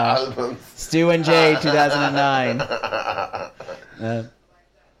swag. Albums. Stu and Jay 2009.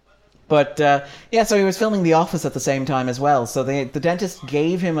 So he was filming The Office at the same time as well. So the dentist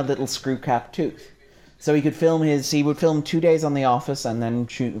gave him a little screw cap tooth. So he would film 2 days on The Office and then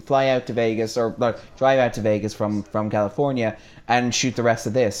fly out to Vegas or drive out to Vegas from California and shoot the rest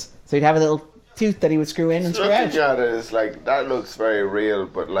of this. So he'd have a little tooth that he would screw in and screw out. Looking at it is like, that looks very real,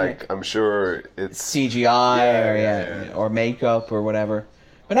 but like, I'm sure it's CGI or makeup or whatever.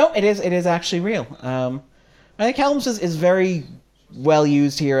 But no, it is actually real. I think Helms is very well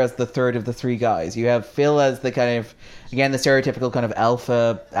used here as the third of the three guys. You have Phil as the kind of, again, the stereotypical kind of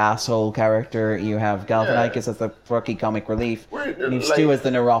alpha asshole character. You have Galifianakis as the rookie comic relief. And you have Stu as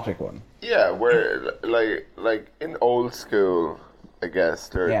the neurotic one. Yeah, where like in old school, I guess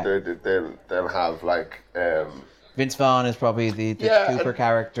they'll have like. Vince Vaughn is probably the Cooper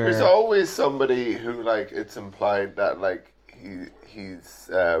character. There's always somebody who like it's implied that like he's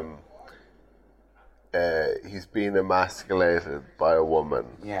being emasculated by a woman,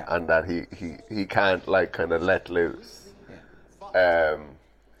 and that he can't like kind of let loose.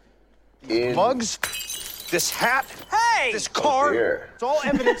 Mugs, this hat, hey, this car, it's all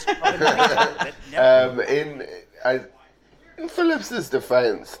evidence. In Phillips's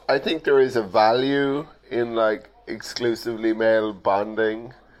defense, I think there is a value in like exclusively male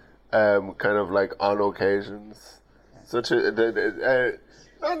bonding, kind of like on occasions, such a.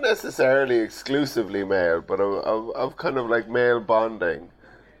 Not necessarily exclusively male, but of kind of like male bonding.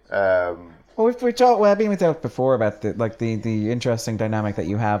 Well, we talked. Well, we talked before about the interesting dynamic that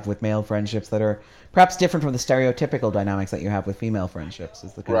you have with male friendships that are perhaps different from the stereotypical dynamics that you have with female friendships.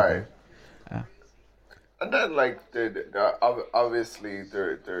 Is the kind right. Of thing. And then, like, obviously,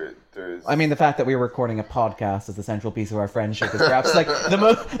 there's. I mean, the fact that we're recording a podcast as the central piece of our friendship is perhaps like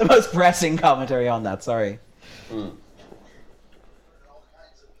the most pressing commentary on that. Sorry.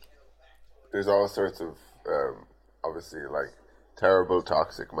 There's all sorts of, obviously, like, terrible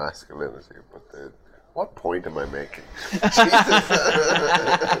toxic masculinity, but what point am I making? Jesus.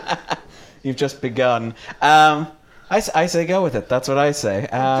 You've just begun. I say go with it. That's what I say.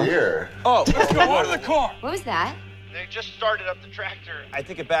 Dear. Oh, let's go out of the car. What was that? They just started up the tractor. I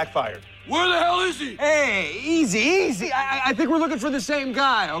think it backfired. Where the hell is he? Hey, easy. I think we're looking for the same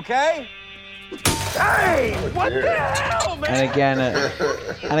guy, okay? Hey, what the hell, man?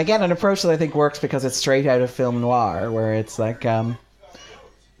 And again, an approach that I think works because it's straight out of film noir, where it's like, you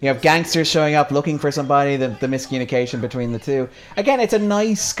have gangsters showing up looking for somebody, the miscommunication between the two. Again, it's a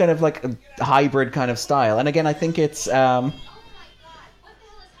nice kind of like hybrid kind of style. And again, I think it's worth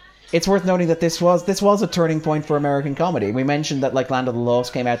noting that this was a turning point for American comedy. We mentioned that like Land of the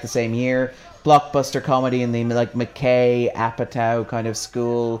Lost came out the same year, blockbuster comedy in the like McKay, Apatow kind of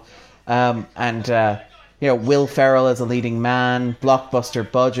school. Will Ferrell as a leading man, blockbuster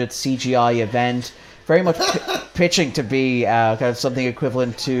budget, CGI event, very much pitching to be kind of something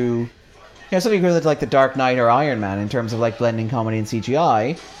equivalent to, something equivalent to like The Dark Knight or Iron Man in terms of like blending comedy and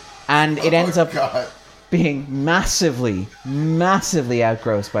CGI, and it ends up being massively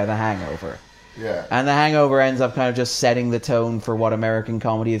outgrossed by The Hangover. Yeah. And The Hangover ends up kind of just setting the tone for what American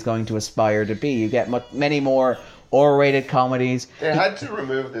comedy is going to aspire to be. You get many more R-rated comedies. They had to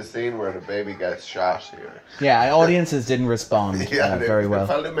remove the scene where the baby gets shot here. Yeah, audiences didn't respond very well.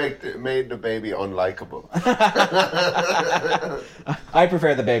 They felt it made the baby unlikable. I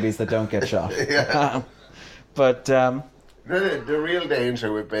prefer the babies that don't get shot. Yeah. But the real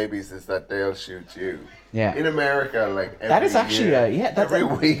danger with babies is that they'll shoot you. Yeah. In America, like every that is actually year, every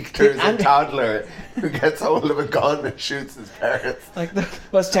week there's a toddler who gets hold of a gun and shoots his parents. Like the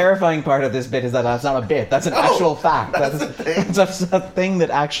most terrifying part of this bit is that that's not a bit. That's an actual fact. That's a thing. That's a thing that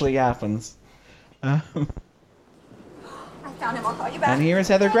actually happens. I found him. I'll call you back. And here's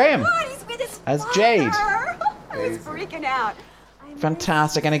Heather Graham He's with his as father. Jade. I was freaking out.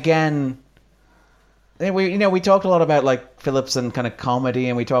 Fantastic. And again, we talked a lot about like Phillips and kind of comedy,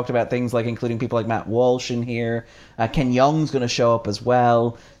 and we talked about things like including people like Matt Walsh in here. Ken Jeong's going to show up as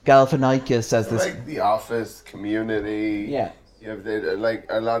well. Galifianakis as this, like The Office, Community. Yeah, you have like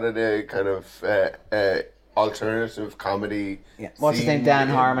a lot of the kind of alternative comedy. Yeah, what's his name? Dan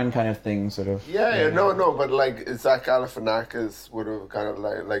Harmon kind of thing, sort of. No, but like Zach Galifianakis would have kind of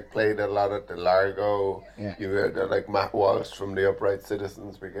like played a lot at the Largo. Yeah, you had like Matt Walsh from the Upright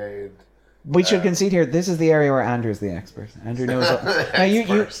Citizens Brigade. We should concede here. This is the area where Andrew's the expert. Andrew knows.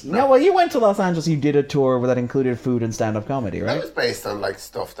 You went to Los Angeles. You did a tour that included food and stand-up comedy, right? That was based on like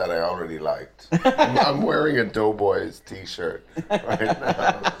stuff that I already liked. I'm wearing a Doughboys T-shirt right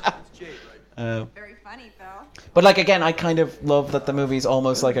now. Very funny, though. But like again, I kind of love that the movie's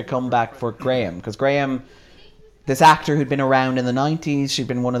almost like a comeback for Graham, because Graham, this actor who'd been around in the 90s, she'd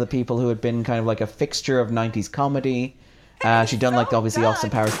been one of the people who had been kind of like a fixture of 90s comedy. She'd done like obviously Austin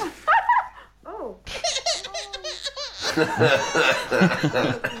Powers.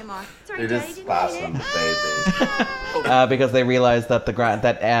 It is spasm, baby. Because they realized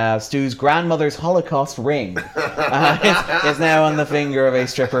that Stu's grandmother's Holocaust ring is now on the finger of a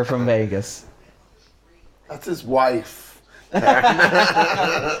stripper from Vegas. That's his wife.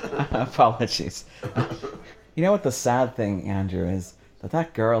 Apologies. You know what the sad thing, Andrew, is?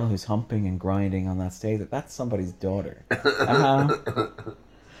 that girl who's humping and grinding on that stage, that's somebody's daughter.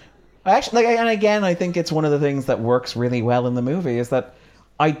 Actually, and again, I think it's one of the things that works really well in the movie is that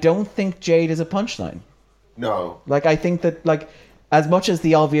I don't think Jade is a punchline. No. Like, I think that, like, as much as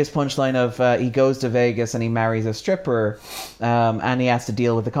the obvious punchline of he goes to Vegas and he marries a stripper, and he has to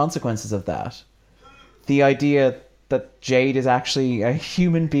deal with the consequences of that, the idea that Jade is actually a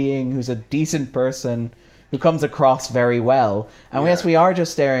human being who's a decent person who comes across very well. And yes, we are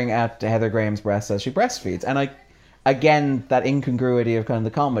just staring at Heather Graham's breasts as she breastfeeds. And again, that incongruity of kind of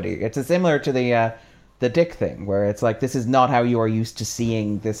the comedy. It's similar to the dick thing, where it's like, this is not how you are used to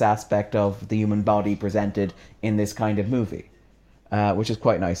seeing this aspect of the human body presented in this kind of movie. Which is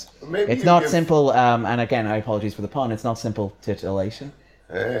quite nice. Maybe it's not simple, and again, I apologize for the pun, it's not simple titillation.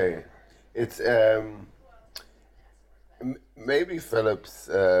 Hey, it's, maybe Phillips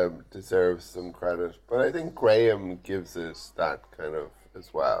deserves some credit, but I think Graham gives us that kind of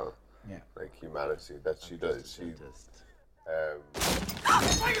as well. Yeah. Like humanity that she does.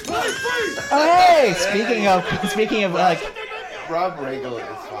 Hey! Speaking of like, Rob Riggle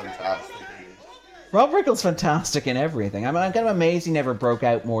is fantastic. Rob Riggle's fantastic in everything. I'm kind of amazed he never broke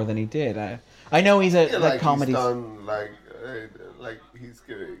out more than he did. I know he's a comedy. He's done he's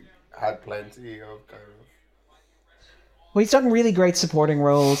had plenty of kind of. Well, he's done really great supporting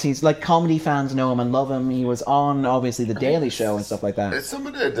roles. He's like, comedy fans know him and love him. He was on obviously The Daily Show and stuff like that. Some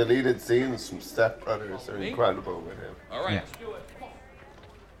of the deleted scenes from Step Brothers are incredible with him. All right, let's do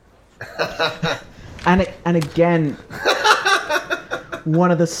it. And again,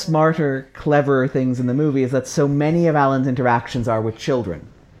 one of the smarter, cleverer things in the movie is that so many of Alan's interactions are with children,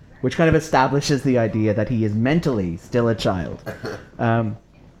 which kind of establishes the idea that he is mentally still a child.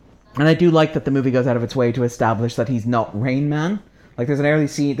 And I do like that the movie goes out of its way to establish that he's not Rain Man. Like, there's a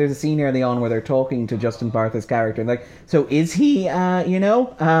scene early on where they're talking to Justin Bartha's character, and like, so is he, and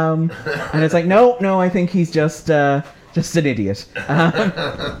it's like, no, I think he's just an idiot.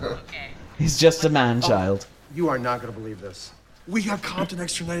 He's just a man-child. You are not going to believe this. We got Compton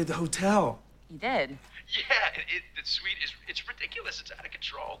extra night at the hotel. You did? Yeah, the suite it's ridiculous. It's out of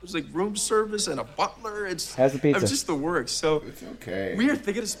control. There's like room service and a butler. How's the pizza? It's just the works. So it's okay. We are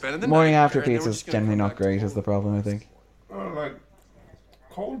thinking of spending the morning night after pizza is generally not great. Is the problem, I think. Well, like,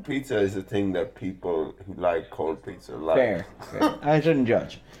 cold pizza is a thing that people who like cold pizza like. Fair. I shouldn't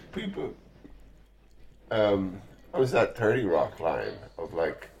judge. People. What was that 30 Rock line of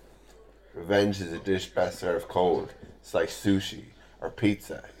like, revenge is a dish best served cold. It's like sushi. Or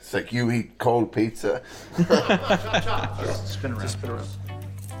pizza. It's like you eat cold pizza. Spin around.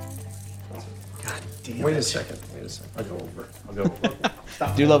 God damn it. Wait a second. I'll go over.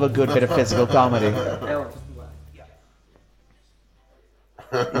 Stop. Do love a good bit of physical comedy.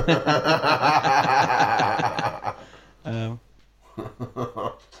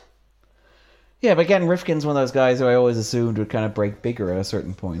 Yeah, but again, Rifkin's one of those guys who I always assumed would kind of break bigger at a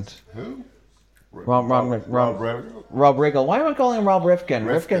certain point. Who? Rob Riggle. Why am I calling him Rob Rifkin?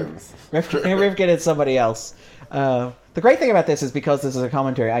 Rifkin is somebody else. The great thing about this is because this is a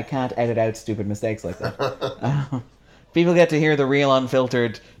commentary, I can't edit out stupid mistakes like that. People get to hear the real,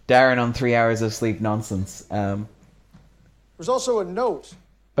 unfiltered Darren on 3 hours of sleep nonsense. There's also a note.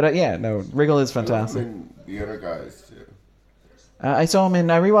 But Riggle is fantastic. The other guys too. I saw him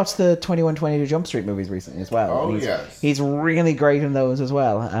in. I rewatched the 21-22 Jump Street movies recently as well. Oh, yes. He's really great in those as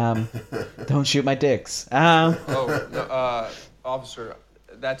well. Don't shoot my dicks. Officer,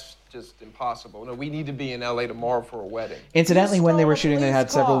 that's just impossible. No, we need to be in LA tomorrow for a wedding. Incidentally, when they were shooting, they had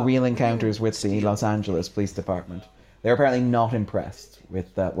several real encounters with the Los Angeles Police Department. They were apparently not impressed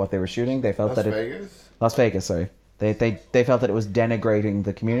with what they were shooting. They felt Las Vegas, sorry. They felt that it was denigrating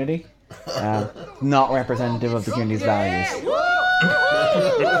the community, not representative of the community's values.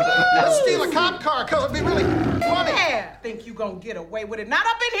 Let's steal a cop car, cause it'd be really funny. Yeah, think you gonna get away with it? Not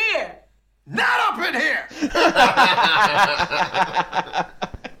up in here. Not up in here.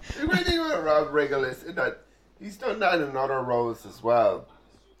 The great thing about Rob Riggle is that he's done that in other roles as well,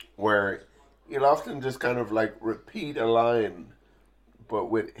 where he'll often just kind of like repeat a line,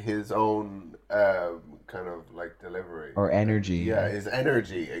 but with his own kind of like delivery or energy. Yeah, his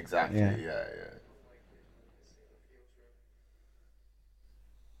energy, exactly. Yeah.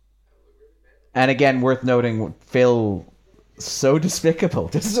 And again, worth noting, Phil, so despicable.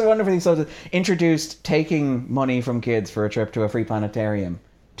 This is a wonderful thing. So introduced taking money from kids for a trip to a free planetarium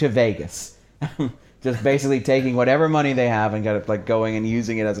to Vegas. Just basically taking whatever money they have and going and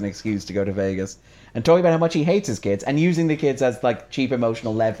using it as an excuse to go to Vegas. And talking about how much he hates his kids and using the kids as like cheap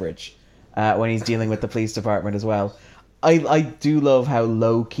emotional leverage when he's dealing with the police department as well. I do love how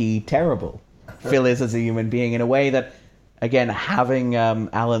low-key terrible Phil is as a human being in a way that again, having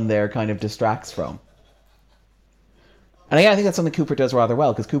Alan there kind of distracts from. And again, I think that's something Cooper does rather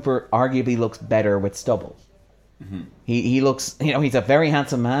well, because Cooper arguably looks better with stubble. Mm-hmm. He looks, he's a very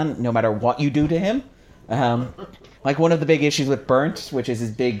handsome man, no matter what you do to him. Like one of the big issues with Burnt, which is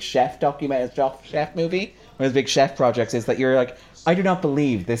his big chef chef movie, one of his big chef projects, is that you're like, I do not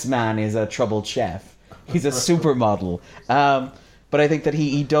believe this man is a troubled chef. He's a supermodel. But I think that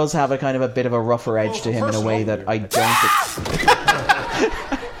he does have a kind of a bit of a rougher edge to him in a way that I don't...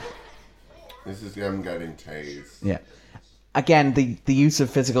 This is him getting tased. Yeah. Again, the use of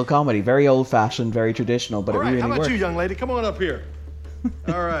physical comedy, very old-fashioned, very traditional, but it really works. All right, how about you, young lady? Come on up here.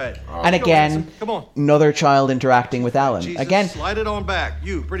 All right. And again, come on. Another child interacting with Alan. Jesus, again, slide it on back.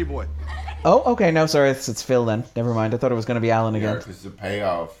 You, pretty boy. Oh, okay. No, sorry. It's Phil then. Never mind. I thought it was going to be Alan again. Yeah, because the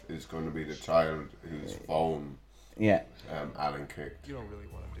payoff is going to be the child whose phone Alan kicked. You don't really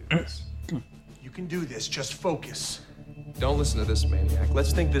want to do this. You can do this. Just focus. Don't listen to this maniac.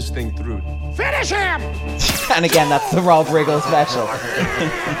 Let's think this thing through. Finish him! And again, that's the Rob Riggle special.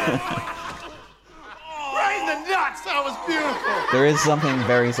 Right in the nuts! That was beautiful! There is something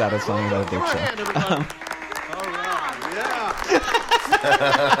very satisfying about a big show.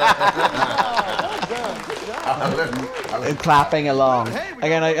 And clapping along.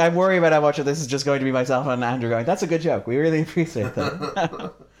 Again, I worry about how much of this is just going to be myself and Andrew going, that's a good joke. We really appreciate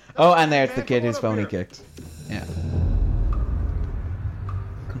that. Oh, and there's the kid whose phone he kicked. Yeah.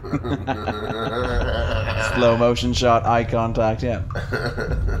 Slow motion shot, eye contact, yeah.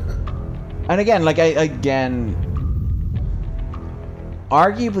 And again,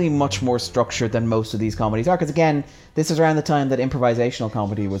 arguably much more structured than most of these comedies are, because again, this is around the time that improvisational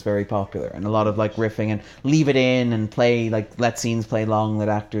comedy was very popular, and a lot of like riffing and leave it in and play, like let scenes play long, let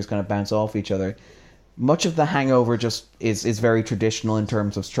actors kind of bounce off each other. Much of The Hangover just is very traditional in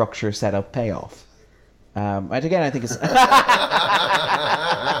terms of structure, setup, payoff. And again, I think it's...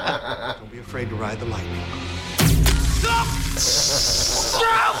 Don't be afraid to ride the lightning.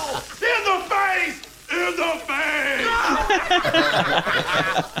 In the face! In the face!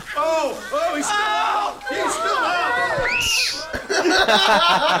 Oh, he's still out! He's still out!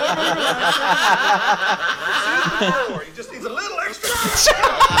 He just needs a little extra.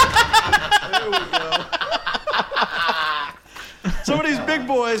 There we go. Some of these big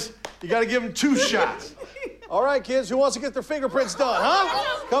boys, you got to give them 2 shots. All right, kids, who wants to get their fingerprints done,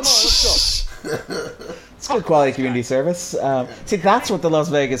 huh? Come on, let's go. It's good quality community service. See, that's what the Las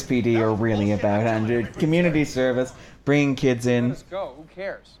Vegas PD are really about, Andrew. Community service, bringing kids in. Let's go. Who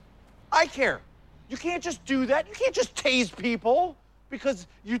cares? I care. You can't just do that. You can't just tase people because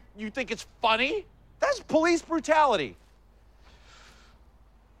you think it's funny. That's police brutality.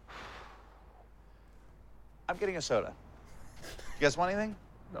 I'm getting a soda. You guys want anything?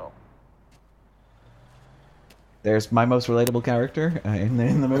 No. There's my most relatable character in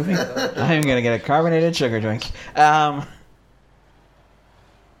the movie. I'm going to get a carbonated sugar drink. Alan,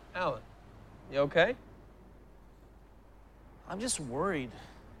 you okay? I'm just worried.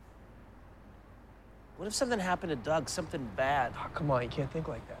 What if something happened to Doug? Something bad? Oh, come on, you can't think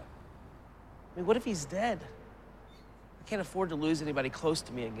like that. I mean, what if he's dead? I can't afford to lose anybody close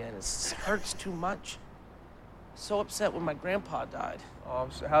to me again. It hurts too much. So upset when my grandpa died. Oh,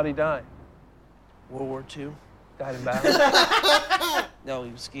 so how'd he die? World War II. Died in battle? No,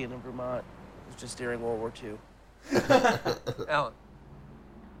 he was skiing in Vermont. It was just during World War II. Alan,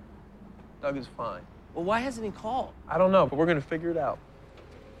 Doug is fine. Well, why hasn't he called? I don't know, but we're going to figure it out.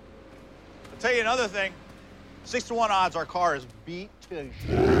 I'll tell you another thing. 6-to-1 odds our car is beat to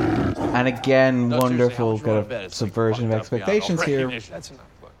shit. And again, wonderful kind of subversion of expectations here, That's enough.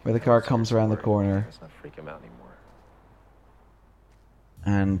 Look, where the car comes around the corner. let's not freak him out anymore.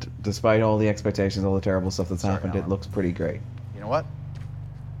 And despite all the expectations, all the terrible stuff that's happened, it looks pretty great. You know what?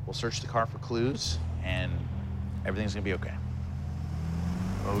 We'll search the car for clues, and everything's gonna be okay.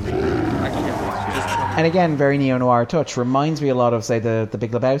 And again, very neo-noir touch. Reminds me a lot of, say, the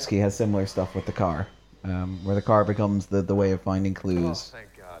Big Lebowski has similar stuff with the car, where the car becomes the way of finding clues. Oh, thank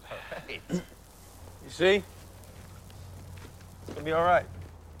God. All right. You see? It's going to be all right.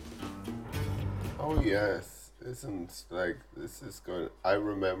 Oh, yes. This is going... I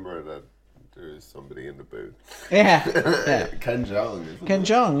remember that there is somebody in the booth. Yeah. Ken Jeong, isn't Ken it?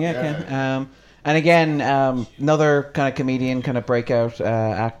 Jeong, yeah. Ken. And again, another kind of comedian, kind of breakout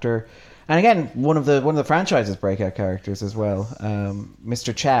actor. And again, one of the franchise's breakout characters as well,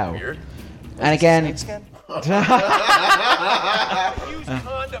 Mr. Chow. Weird. And again... Oh,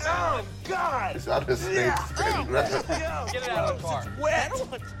 God! Is that a snake skin? Get it out of the car. Wet!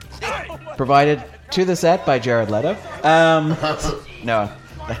 Provided to the set by Jared Leto. No.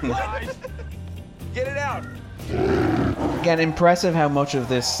 Get it out! again, impressive how much of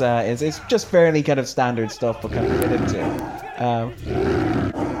this is. It's just fairly kind of standard stuff, but kind of fit into.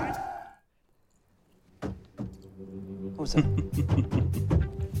 What's that?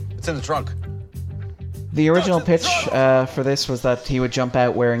 It's in the trunk. The original pitch for this was that he would jump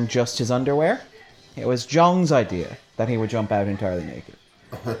out wearing just his underwear. It was Zhong's idea that he would jump out entirely naked.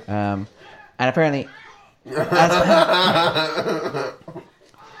 And apparently... I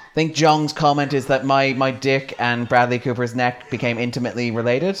think Zhong's comment is that my dick and Bradley Cooper's neck became intimately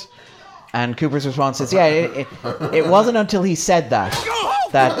related. And Cooper's response is, yeah, it wasn't until he said that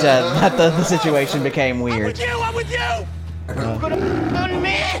the situation became weird. I'm with you! You're gonna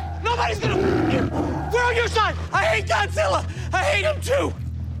me! Nobody's gonna you! We're on your side! I hate Godzilla! I hate him too!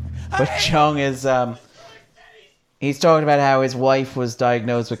 But Zhong is, he's talking about how his wife was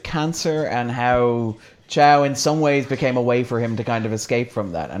diagnosed with cancer and how Chow in some ways became a way for him to kind of escape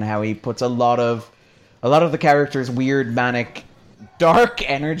from that, and how he puts a lot of the character's weird, manic, dark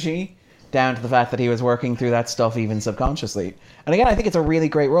energy down to the fact that he was working through that stuff even subconsciously. And again, I think it's a really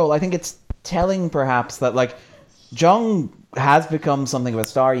great role. I think it's telling, perhaps, that, like, Zhong has become something of a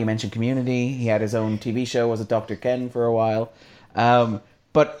star. You mentioned Community. He had his own TV show, was it Dr. Ken for a while.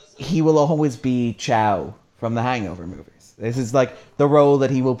 But he will always be Chow from the Hangover movies. This is, like, the role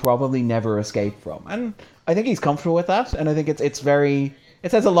that he will probably never escape from. And I think he's comfortable with that. And I think it's very...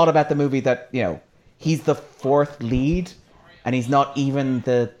 It says a lot about the movie that, you know, he's the fourth lead, and he's not even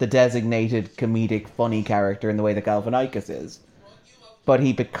the designated comedic funny character in the way that Galifianakis is. But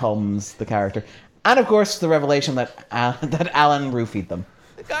he becomes the character. And of course the revelation that Alan roofied them.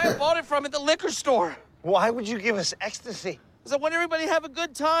 The guy I bought it from at the liquor store. Why would you give us ecstasy? Because I want everybody to have a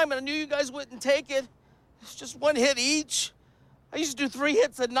good time, and I knew you guys wouldn't take it. It's just one hit each. I used to do 3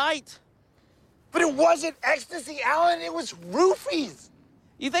 hits a night. But it wasn't ecstasy, Alan. It was roofies.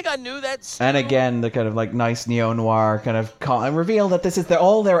 You think I knew that? And again, the kind of like nice neo-noir kind of reveal that this is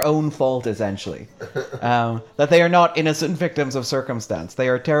all their own fault, essentially. That they are not innocent victims of circumstance. They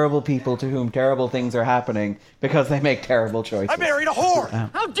are terrible people to whom terrible things are happening because they make terrible choices. I married a whore.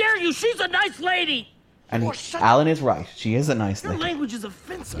 How dare you? She's a nice lady. And Alan is right. She is a nice Your lady. language is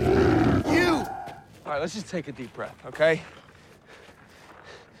offensive. You. All right, let's just take a deep breath, okay?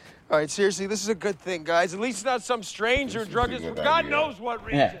 All right, seriously, this is a good thing, guys. At least it's not some stranger drugged us for God knows what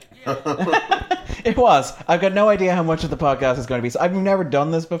reason. Yeah. It was. I've got no idea how much of the podcast is going to be. So I've never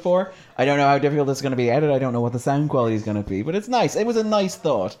done this before. I don't know how difficult it's going to be to edit. I don't know what the sound quality is going to be. But it's nice. It was a nice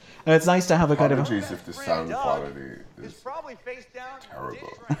thought. And it's nice to have a kind of... Apologies if the sound quality is probably face down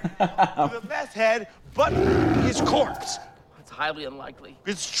terrible. With a meth head, but his corpse. It's highly unlikely.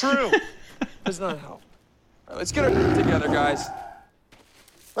 It's true. Does not help. All right, let's get it together, guys.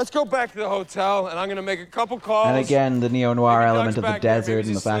 Let's go back to the hotel, and I'm going to make a couple calls. And again, the neo-noir element of the back there, desert maybe and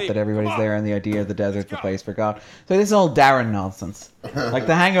the just fact sleep. that everybody's Come on. there and the idea of the desert's the place for God. So this is all Darren nonsense. Like,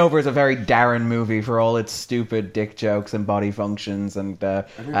 The Hangover is a very Darren movie for all its stupid dick jokes and body functions. And I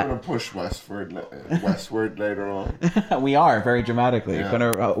think we're going to push westward later on. we are, very dramatically. Yeah.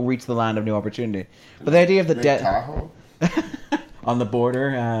 Going to reach the land of new opportunity. But the idea of the Lake Tahoe? on the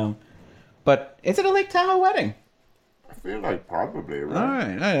border. But is it a Lake Tahoe wedding? I feel like probably, right? All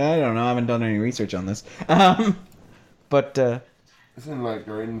right, I don't know. I haven't done any research on this. But isn't like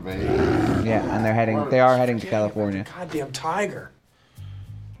they're in Vegas? yeah, and they are heading to California. Goddamn tiger.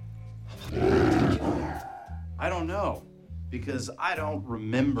 I don't know, because I don't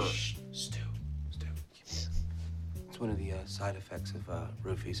remember. Stu. It's one of the side effects of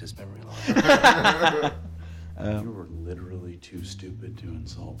roofies is memory loss. You were literally too stupid to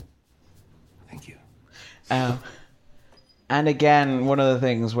insult. Thank you. And again, one of the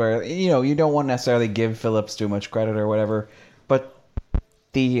things where, you know, you don't want to necessarily give Phillips too much credit or whatever, but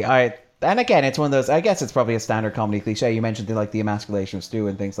and again, it's one of those, I guess it's probably a standard comedy cliche. You mentioned the emasculation of Stu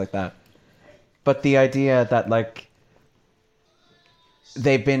and things like that. But the idea that, like,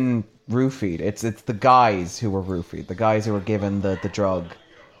 they've been roofied. It's the guys who were roofied. The guys who were given the drug.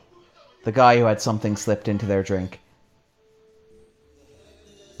 The guy who had something slipped into their drink.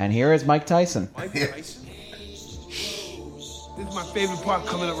 And here is Mike Tyson. Mike Tyson? This is my favorite part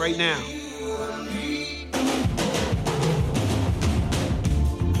coming up right now.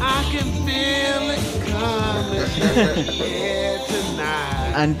 I can feel it coming here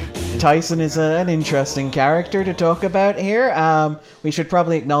tonight. And Tyson is an interesting character to talk about here. We should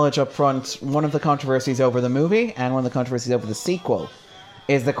probably acknowledge up front one of the controversies over the movie and one of the controversies over the sequel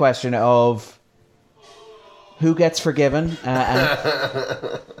is the question of who gets forgiven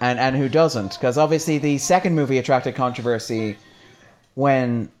and who doesn't. Because obviously the second movie attracted controversy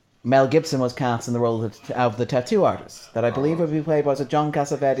when Mel Gibson was cast in the role of the tattoo artist. That I believe would be played by John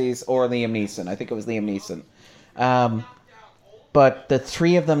Cassavetes or Liam Neeson. I think it was Liam Neeson. But the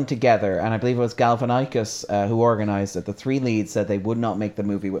three of them together, and I believe it was Galvanicus who organised it, the three leads said they would not make the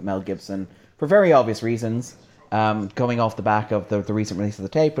movie with Mel Gibson for very obvious reasons, coming off the back of the recent release of the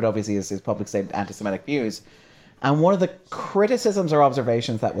tape, but obviously his public statement anti-Semitic views. And one of the criticisms or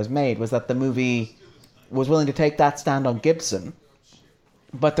observations that was made was that the movie was willing to take that stand on Gibson,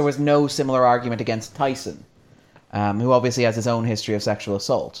 but there was no similar argument against Tyson, who obviously has his own history of sexual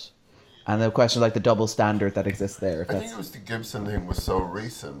assault. And the question like the double standard that exists there. I think it was the Gibson thing was so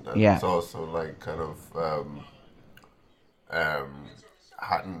recent, and yeah. it's also like kind of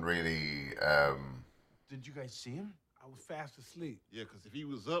hadn't really. Did you guys see him? I was fast asleep. Yeah, because if he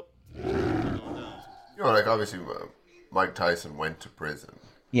was up, like obviously Mike Tyson went to prison.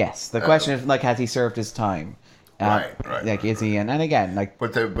 Yes, the question is like, has he served his time? Right. Like, is he? And again, like,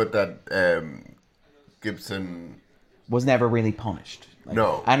 but that Gibson was never really punished. Like,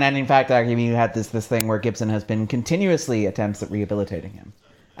 no, and then in fact, you had this thing where Gibson has been continuously attempts at rehabilitating him,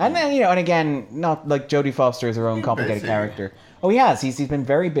 and then and again, not like Jodie Foster is her own complicated character. Oh, he has. He's been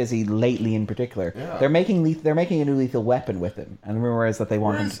very busy lately, in particular. Yeah. They're making a new Lethal Weapon with him, and the rumor is that they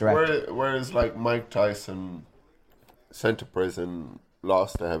want him to direct. Whereas like Mike Tyson, sent to prison,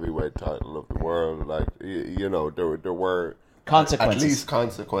 lost the heavyweight title of the world. Like there were consequences. At least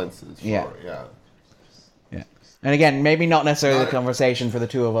consequences. Yeah. Yeah. And again, maybe not necessarily the conversation for the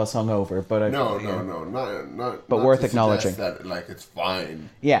two of us hungover, but not. But worth acknowledging that like it's fine.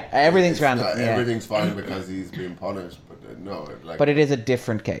 Yeah, everything's grand. Everything's fine because he's being punished, but no. Like, but it is a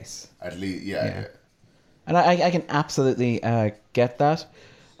different case. At least, yeah. And I can absolutely get that.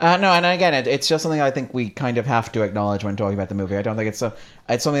 No, and again, it's just something I think we kind of have to acknowledge when talking about the movie. I don't think it's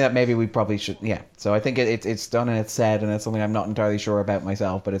something that maybe we probably should. Yeah, so I think it's done and it's said, and it's something I'm not entirely sure about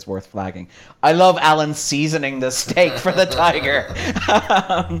myself, but it's worth flagging. I love Alan seasoning the steak for the tiger.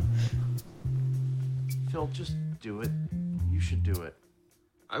 Phil, just do it. You should do it.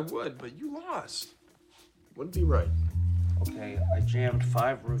 I would, but you lost. Wouldn't be right. Okay, I jammed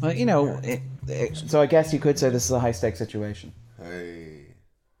 5 roofs. Well, so I guess you could say this is a high stakes situation. Hey.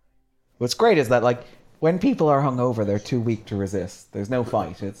 What's great is that, like, when people are hungover, they're too weak to resist. There's no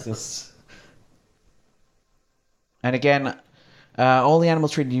fight. It's just... And again, all the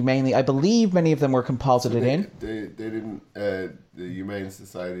animals treated humanely. I believe many of them were composited in. They didn't... the Humane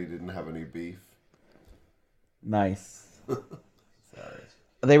Society didn't have any beef. Nice. Sorry.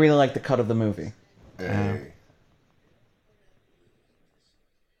 They really like the cut of the movie. Hey.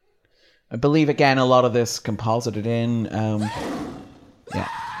 I believe, again, a lot of this composited in. Yeah.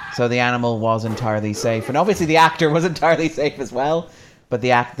 So the animal was entirely safe, and obviously the actor was entirely safe as well. But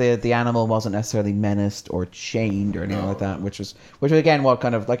the animal wasn't necessarily menaced or chained or anything like that, which was again what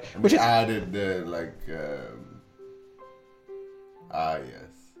kind of like which added yes,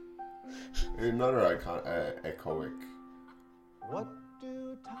 another echoic. What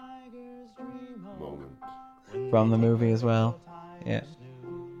do tigers dream of? Moment from the movie as well. Yeah.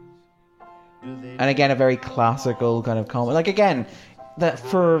 And again, a very classical kind of comedy. Like again. That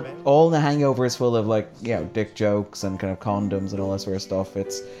for all the Hangover is full of dick jokes and kind of condoms and all that sort of stuff.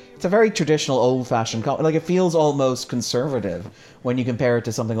 It's a very traditional, old-fashioned comedy. Like it feels almost conservative when you compare it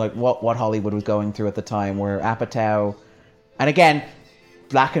to something like what Hollywood was going through at the time, where Apatow, and again,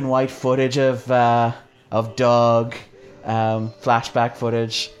 black and white footage of Doug, flashback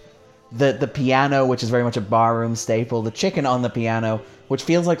footage, the piano, which is very much a barroom staple, the chicken on the piano, which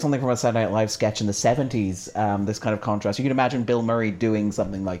feels like something from a Saturday Night Live sketch in the 70s, this kind of contrast. You can imagine Bill Murray doing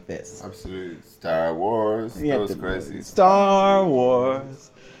something like this. Absolutely. Star Wars. That was crazy. Star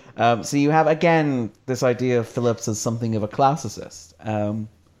Wars. So you have, again, this idea of Phillips as something of a classicist.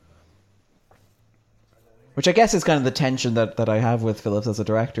 Which I guess is kind of the tension that I have with Phillips as a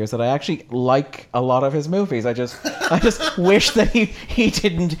director, is that I actually like a lot of his movies. I just wish that he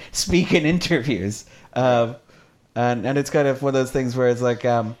didn't speak in interviews. And it's kind of one of those things where it's like,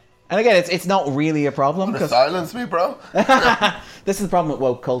 and again, it's not really a problem. Silence me, bro. This is the problem with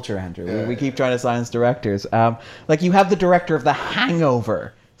woke culture, Andrew. Yeah. We keep trying to silence directors. Like you have the director of The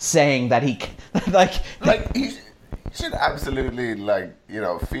Hangover saying that he you should absolutely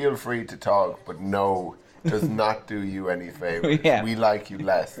feel free to talk, but no, does not do you any favors. Yeah. We like you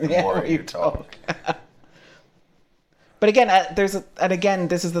less the more you talk. But again, this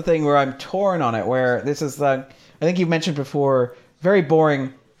is the thing where I'm torn on it. Where this is, I think you mentioned before, very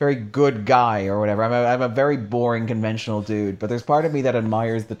boring, very good guy or whatever. I'm a very boring, conventional dude. But there's part of me that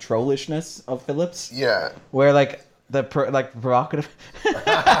admires the trollishness of Phillips. Yeah. Where the provocative,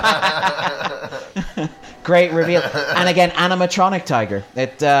 great reveal, and again, animatronic tiger.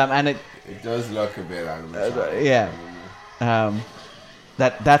 It does look a bit animatronic. Yeah.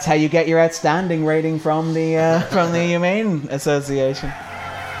 That's how you get your outstanding rating from the Humane Association.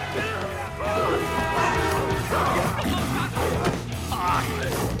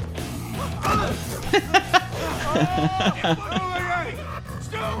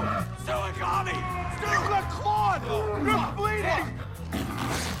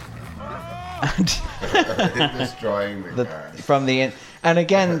 Destroying the car. From the and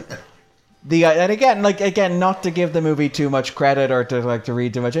again not to give the movie too much credit or to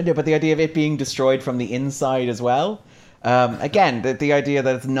read too much into it, but the idea of it being destroyed from the inside as well. Again, the idea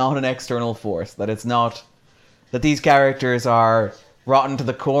that it's not an external force, that it's not that these characters are rotten to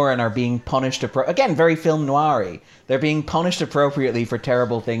the core and are being punished. Again, very film noir-y. They're being punished appropriately for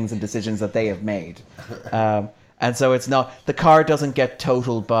terrible things and decisions that they have made. And so it's not, the car doesn't get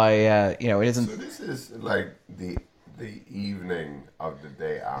totaled by, it isn't. So this is like the evening of the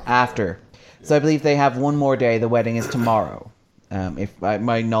day after. After. Yeah. So I believe they have one more day. The wedding is tomorrow. If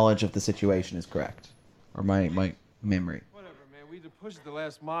my knowledge of the situation is correct. Or my memory. Whatever, man. We just pushed the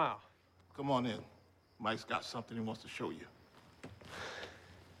last mile. Come on in. Mike's got something he wants to show you.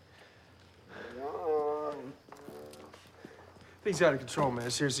 Things out of control,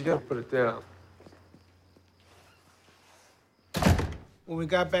 man. Seriously, you gotta put it down. When we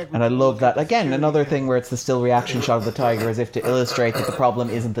got back, and I love that. Again, another thing where it's the still reaction shot of the tiger as if to illustrate that the problem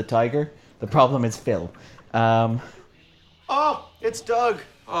isn't the tiger. The problem is Phil. Oh, it's Doug.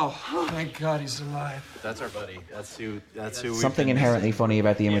 Oh, thank God he's alive. That's our buddy. That's who. Something inherently funny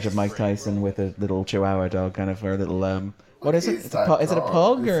about the image of Mike Tyson with a little Chihuahua dog, kind of, or a little what is it? Is it a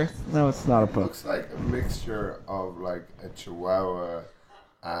pug or no? It's not a pug. It looks like a mixture of like a Chihuahua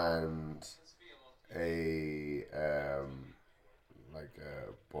and a like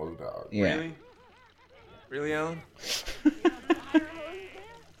a bulldog. Yeah. Really, Alan?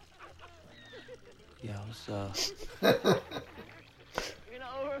 Yeah, I was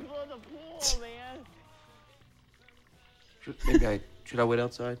Overflow the pool, man. Should I wait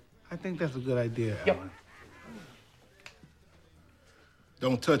outside? I think that's a good idea. Yep. Alan.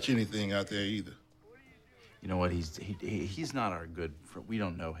 Don't touch anything out there either. You know what? He's not our good friend. We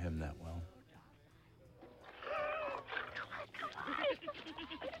don't know him that well.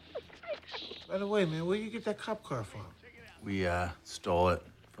 By the way, man, where you get that cop car from? We stole it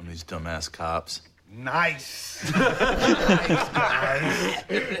from these dumbass cops. Nice. Nice, guys.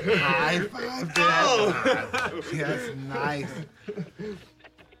 High five. That's nice.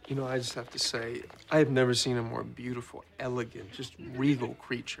 You know, I just have to say, I have never seen a more beautiful, elegant, just regal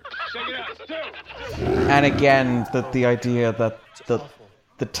creature. And again, the idea that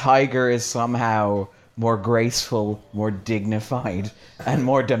the tiger is somehow more graceful, more dignified, and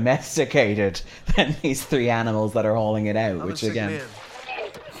more domesticated than these three animals that are hauling it out, which again...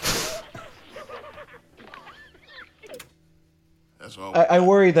 I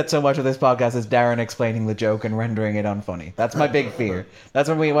worry that so much of this podcast is Darren explaining the joke and rendering it unfunny. That's my big fear. That's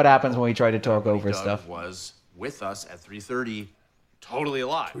what happens when we try to talk over stuff. Was with us at 3:30, totally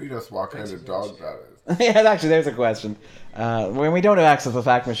alive. Tweet us what kind of dog that is. Yeah, actually, there's a question. When we don't have access to the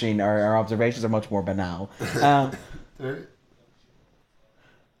fact machine, our observations are much more banal. There might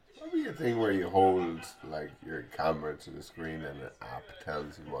be a thing where you hold like your camera to the screen and an app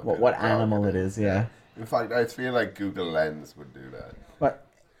tells you what animal it is. Yeah. In fact, I feel like Google Lens would do that. But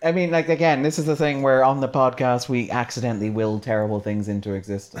I mean, like, again, this is the thing where on the podcast we accidentally will terrible things into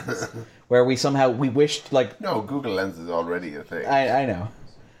existence, where we wished like. No, Google Lens is already a thing. I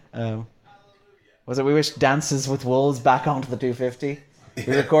know. Was it we wished Dances with Wolves back onto the 250? Yeah.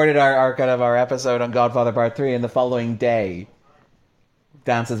 We recorded our episode on Godfather Part 3, and the following day,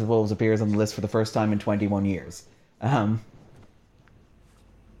 Dances with Wolves appears on the list for the first time in 21 years.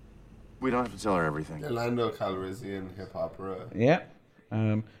 We don't have to tell her everything. Orlando Calrissian hip opera. Yeah.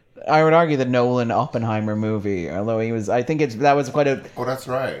 I would argue the Nolan Oppenheimer movie, although that was quite a. Oh, that's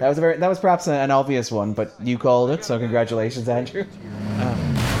right. That was perhaps an obvious one, but you called it, so congratulations, Andrew. Yeah.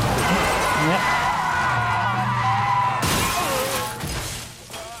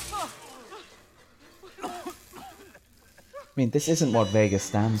 I mean, this isn't what Vegas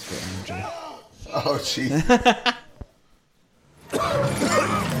stands for, Andrew. Oh, jeez.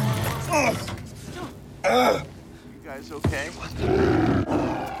 You guys okay?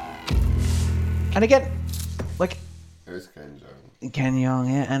 And again, like... There's Ken Jeong. Ken Jeong,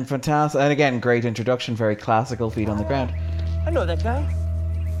 yeah, and fantastic. And again, great introduction, very classical, feet on the ground. I know that guy.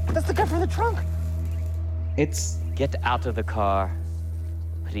 That's the guy from the trunk. It's... Get out of the car,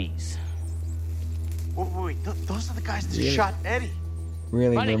 please. Wait, those are the guys that shot Eddie.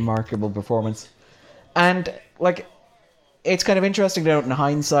 Really remarkable performance. And, like... it's kind of interesting to note in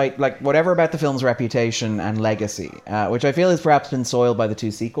hindsight, like, whatever about the film's reputation and legacy, which I feel has perhaps been soiled by the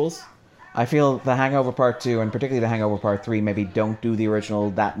two sequels. I feel The Hangover Part 2 and particularly The Hangover Part 3 maybe don't do the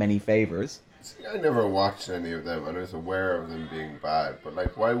original that many favors. See, I never watched any of them, and I was aware of them being bad, but,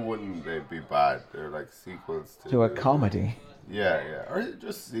 like, why wouldn't they be bad? They're, like, sequels to a comedy. Yeah, or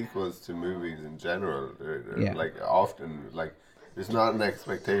just sequels to movies in general. They're like, often, like, there's not an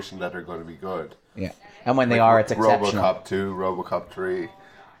expectation that they're going to be good. Yeah, and when they are, it's exceptional. RoboCop 2, RoboCop 3.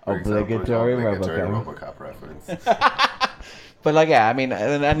 Obligatory RoboCop reference. But, like, yeah, I mean,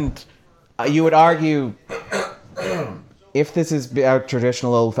 and you would argue, if this is a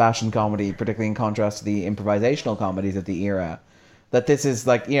traditional old-fashioned comedy, particularly in contrast to the improvisational comedies of the era, that this is,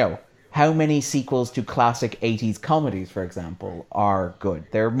 like, you know, how many sequels to classic 80s comedies, for example, are good?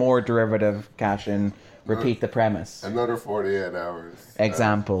 They're more derivative, cash in, repeat the premise. Another 48 Hours.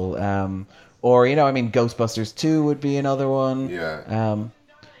 Example. Or, you know, I mean, Ghostbusters 2 would be another one. Yeah.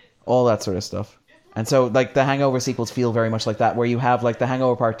 All that sort of stuff. And so, like, the Hangover sequels feel very much like that, where you have, like, The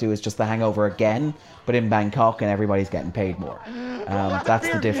Hangover Part 2 is just The Hangover again, but in Bangkok, and everybody's getting paid more. That's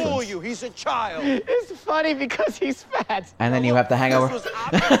the difference. You. He's a child. It's funny because he's fat. And then you have The Hangover. It's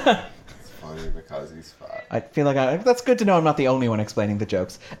funny because he's fat. I feel like that's good to know I'm not the only one explaining the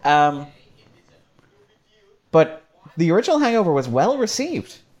jokes. But the original Hangover was well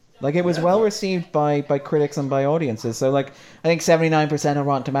received. Like, it was well received by critics and by audiences. So, like, I think 79% on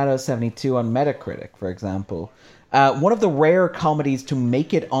Rotten Tomatoes, 72 on Metacritic, for example. One of the rare comedies to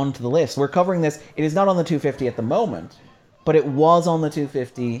make it onto the list. We're covering this. It is not on the 250 at the moment, but it was on the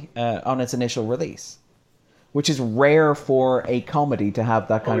 250 on its initial release, which is rare for a comedy to have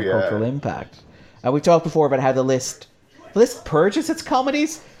that kind of cultural impact. We've talked before about how the list purges its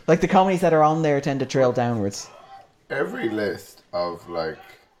comedies. Like, the comedies that are on there tend to trail downwards. Every list of, like,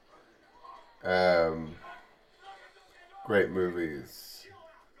 great movies,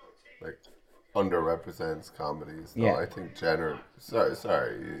 like, underrepresents comedies. No, I think generally.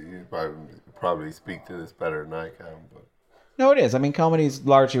 Sorry, you probably speak to this better than I can, but. No, it is. I mean, comedy's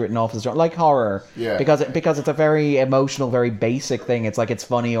largely written off as genre, like horror. Yeah. Because it's a very emotional, very basic thing. It's like it's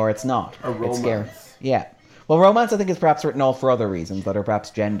funny or it's not. Or romance. It's scary. Yeah. Well, romance, I think, is perhaps written off for other reasons that are perhaps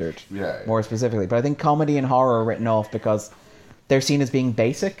gendered more specifically. But I think comedy and horror are written off because they're seen as being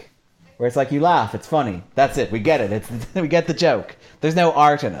basic. Where it's like, you laugh, it's funny. That's it, we get it. We get the joke. There's no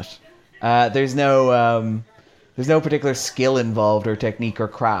art in it. There's no particular skill involved or technique or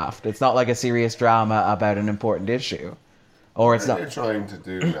craft. It's not like a serious drama about an important issue. Or it's not. What are they trying to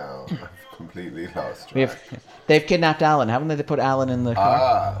do now? I've completely lost track. They've kidnapped Alan, haven't they? They put Alan in the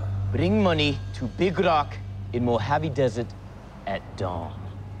car. Bring money to Big Rock in Mojave Desert at dawn.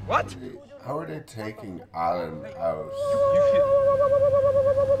 What? How are they taking Alan out?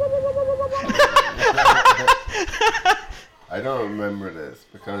 I don't remember this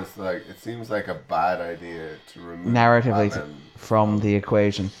because, like, it seems like a bad idea to remove narratively Alan from the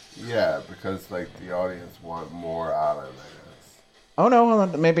equation. Yeah, because, like, the audience want more Alan, I guess. Oh no,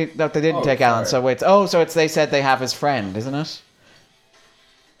 hold on. Maybe they didn't take Alan. So wait. They said they have his friend, isn't it?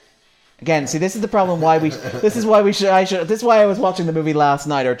 Again, see, this is the problem. This is why I was watching the movie last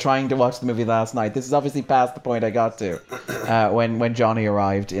night, or trying to watch the movie last night. This is obviously past the point I got to when Johnny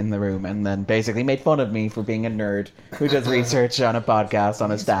arrived in the room and then basically made fun of me for being a nerd who does research on a podcast on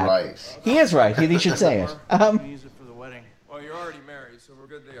a Stag. Right. He is right. He should say it. Use it for the wedding. Well, you're already married, so we're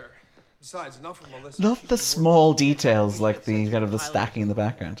good there. Besides, enough from Melissa. Not the small details like the kind of the stacking in the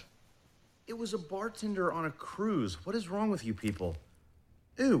background. It was a bartender on a cruise. What is wrong with you people?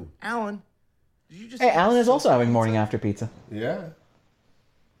 Ooh, Alan. Did you just... Hey, Alan is also having morning after pizza. Yeah.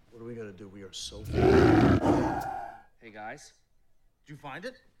 What are we gonna do? We are so... Hey, guys. Did you find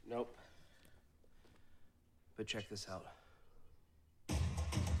it? Nope. But check this out.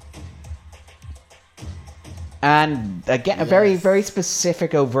 And again, a very, very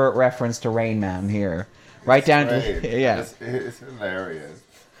specific overt reference to Rain Man here. Right down to... Yeah. It's hilarious.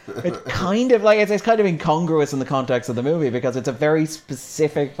 It's kind of like it's kind of incongruous in the context of the movie because it's a very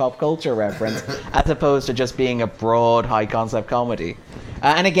specific pop culture reference as opposed to just being a broad high concept comedy.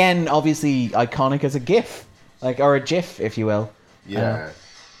 And again, obviously iconic as a GIF, or a GIF, if you will. Yeah,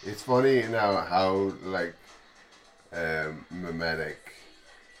 it's funny now how like mimetic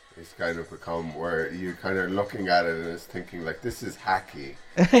it's kind of become, where you're kind of looking at it and it's thinking like this is hacky,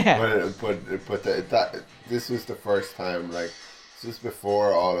 but this was the first time, like. Just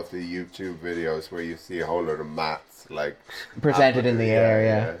before all of the YouTube videos where you see a whole lot of mats like presented in the air,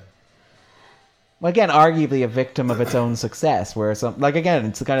 yeah. Well, again, arguably a victim of its own success. Where again,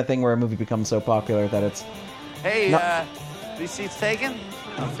 it's the kind of thing where a movie becomes so popular that it's. Hey, these seats taken?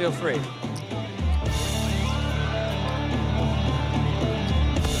 Feel free.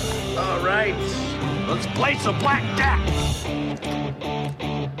 All right, let's play some blackjack.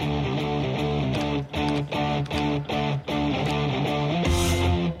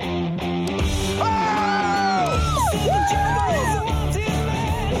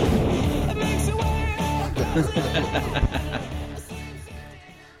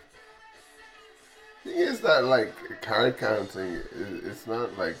 Thing is that like card counting, it's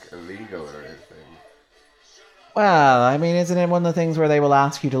not like illegal or anything. Well, I mean, isn't it one of the things where they will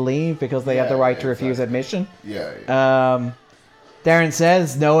ask you to leave because they have the right to refuse admission? Yeah. Darren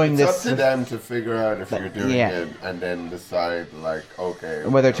says, knowing It's this, up to them to figure out if you're doing it and then decide, like, okay.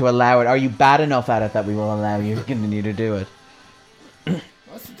 whether to allow it. Are you bad enough at it that we will allow you to continue to do it?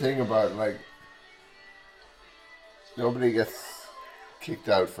 That's the thing about, like, nobody gets kicked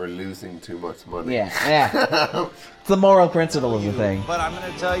out for losing too much money. Yeah. It's the moral principle of the thing. But I'm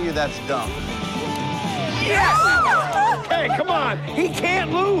going to tell you that's dumb. Yes! Hey, come on! He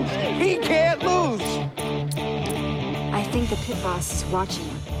can't lose! He can't lose! I think the pit boss is watching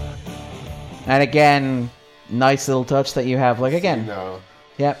him. And again, nice little touch that you have. Like, again.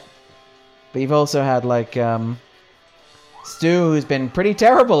 Yep. But you've also had, like, Stu, who's been pretty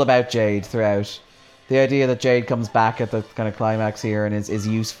terrible about Jade throughout. The idea that Jade comes back at the kind of climax here and is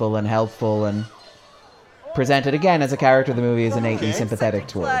useful and helpful and presented again as a character the movie is innately sympathetic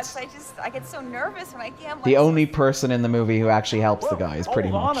towards. I get so nervous when I can't. The only person in the movie who actually helps the guys, pretty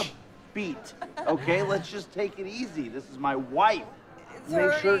Hold much. on a beat, okay? Let's just take it easy. This is my wife. It's Make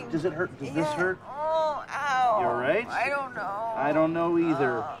sure. hurting. Does it hurt? Does this hurt? Oh, ow. You all right? I don't know. I don't know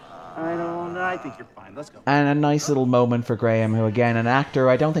either. I don't know. I think you're fine. Let's go. And a nice little moment for Graham, who, again, an actor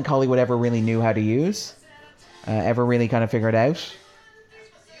I don't think Hollywood ever really knew how to use. Ever really kind of figured out.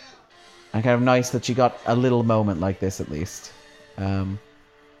 And kind of nice that she got a little moment like this, at least.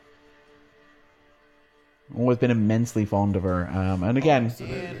 Always been immensely fond of her. And again...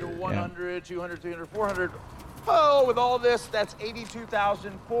 And 100, 200, 300, 400. Oh, with all this, that's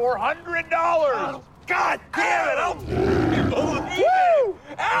 $82,400. God damn it! Woo!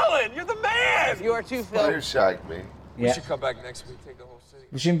 Alan, you're the man! You are too, Phil. You shagged me. We should come back next week, take the whole city.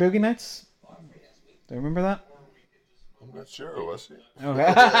 Was she in Boogie Nights? Do you remember that? I'm not sure, was she?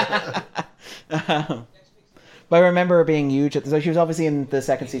 Okay. But I remember her being huge. So she was obviously in the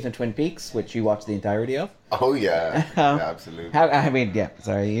second season of Twin Peaks, which you watched the entirety of. Oh, yeah. Yeah, absolutely.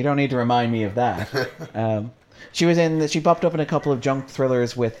 Sorry, you don't need to remind me of that. She popped up in a couple of junk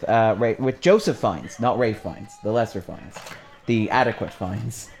thrillers with Joseph Fiennes, not Rafe Fiennes, the lesser Fiennes, the adequate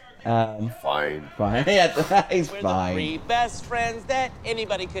Fiennes. Fine. Yeah, he's We're fine. the three best friends that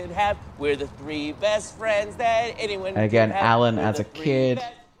anybody could have. We're the three best friends that anyone And again, could have. Alan We're as the a three kid.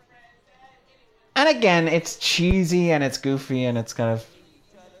 best- And again, it's cheesy and it's goofy and it's kind of...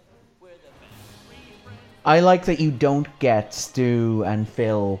 I like that you don't get Stu and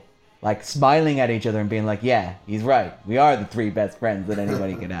Phil like smiling at each other and being like, yeah, he's right. We are the three best friends that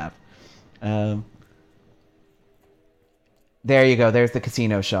anybody could have. There you go. There's the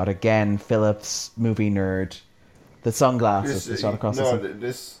casino shot. Again, Phillips, movie nerd. The sunglasses. The shot across the sun.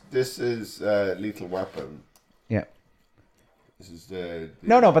 This is Lethal Weapon. Yeah. This is the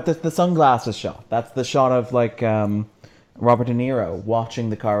No, but the sunglasses shot. That's the shot of like Robert De Niro watching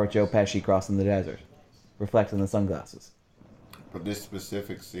the car with Joe Pesci crossing the desert, reflecting the sunglasses. But this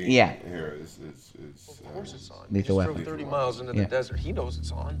specific scene here is of course it's on. Lethal He just Weapon. drove 30 miles into the desert. He knows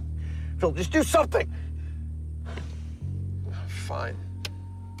it's on. Phil, just do something. Fine.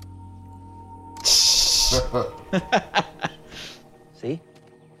 See?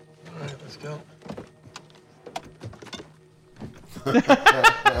 All right, let's go.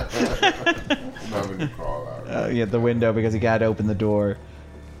 Having to crawl out. Yeah, the window because he can't open the door.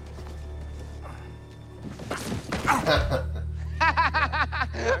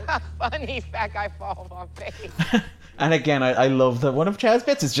 Funny fat guy falls on face. And again, I love that one of Chaz's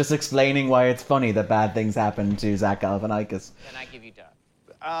bits is just explaining why it's funny that bad things happen to Zach Galifianakis. Then I give you Doug.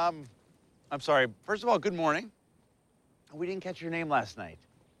 I'm sorry. First of all, good morning. We didn't catch your name last night.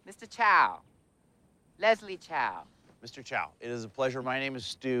 Mr. Chow. Leslie Chow. Mr. Chow, it is a pleasure. My name is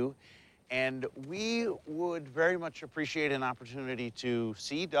Stu, and we would very much appreciate an opportunity to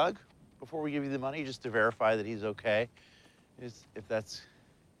see Doug before we give you the money, just to verify that he's okay. If that's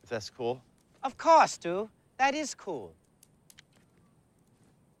cool. Of course, Stu. That is cool.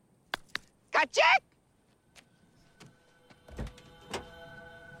 Gotcha!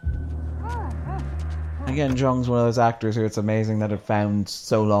 Again, Zhong's one of those actors who it's amazing that it found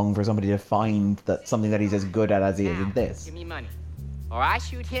so long for somebody to find that something that he's as good at as he is in this. Give me money. Or I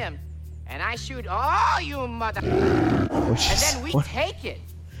shoot him, and I shoot all you mother... Oh, and then we take it.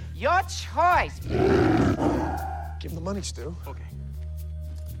 Your choice. Give him the money, Stu. Okay.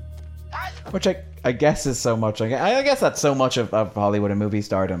 Which I guess is so much. I guess that's so much of Hollywood and movie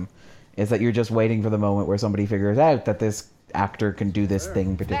stardom, is that you're just waiting for the moment where somebody figures out that this actor can do this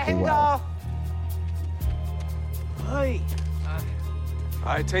thing particularly well. Hey. All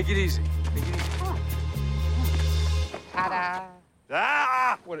right, take it easy. Take it easy. Ta-da.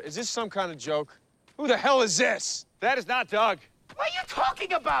 Ah! What, is this some kind of joke? Who the hell is this? That is not Doug. What are you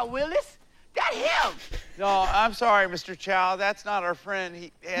talking about, Willis? That him! No, I'm sorry, Mr. Chow. That's not our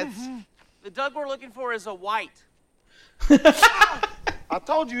friend. The Doug we're looking for is a white. I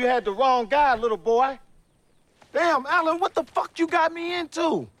told you had the wrong guy, little boy. Damn, Alan, what the fuck you got me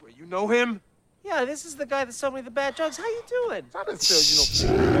into? Wait, you know him? Yeah, this is the guy that sold me the bad drugs. How you doing? I didn't sell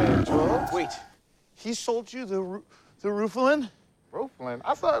you no bad drugs. Wait, he sold you the Rooflin? Rooflin?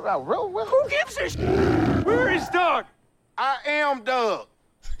 I thought about Rooflin. Who gives a shit? Where is Doug? I am Doug.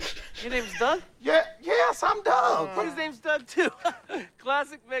 Your name's Doug? Yeah, yes, I'm Doug. His name's Doug, too.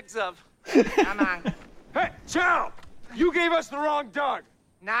 Classic mix-up. Come on. Hey, Chow! You gave us the wrong Doug.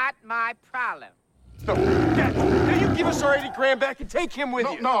 Not my problem. No, Dad, now you give us our 80 grand back and take him with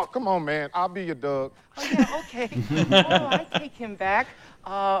you. No, come on, man. I'll be your Doug. Oh, yeah, okay. I take him back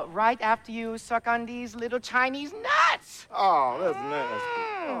right after you suck on these little Chinese nuts. Oh, that's nasty.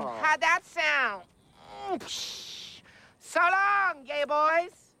 Oh. How'd that sound? So long, gay boys.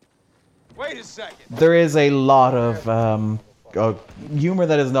 Wait a second. There is a lot of humor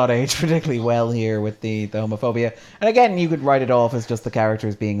that is not aged particularly well here with the homophobia. And again, you could write it off as just the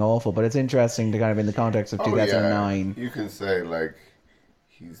characters being awful, but it's interesting to kind of in the context of 2009. Yeah. You can say, like,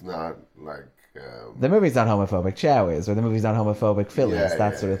 he's not, like... the movie's not homophobic, Chow is, or the movie's not homophobic, Phil is,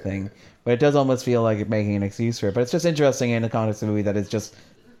 that sort of thing. But it does almost feel like it's making an excuse for it. But it's just interesting in the context of a movie that is just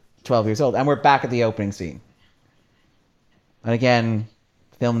 12 years old. And we're back at the opening scene. And again,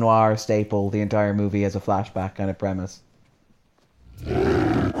 film noir staple, the entire movie as a flashback kind of premise.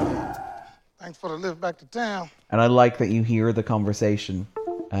 Thanks for the lift back to town. And I like that you hear the conversation.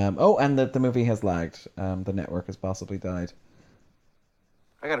 And that the movie has lagged. The network has possibly died.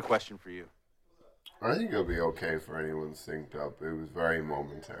 I got a question for you. I think it'll be okay for anyone synced up. It was very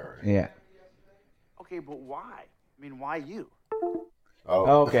momentary. Yeah. Okay, but why? I mean, why you?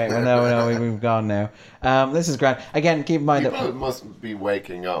 Oh. Okay, well, no, we've gone now. This is great. Again, keep in mind People that... must be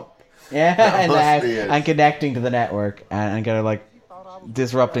waking up. Yeah, and connecting to the network and kind of like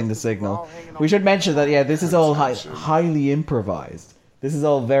disrupting the signal. We should mention that, yeah, this is all highly improvised. This is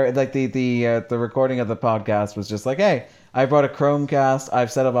all very, like, the recording of the podcast was just like, hey, I brought a Chromecast,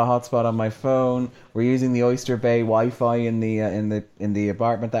 I've set up a hotspot on my phone, we're using the Oyster Bay Wi-Fi in the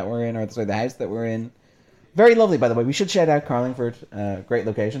apartment that we're in, or sorry, the house that we're in. Very lovely, by the way. We should shout out Carlingford. Great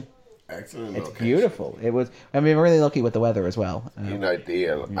location. Excellent It's location. beautiful. It was. I mean, we're really lucky with the weather as well.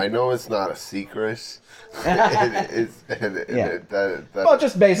 Ideal. I know it's not a secret. Well,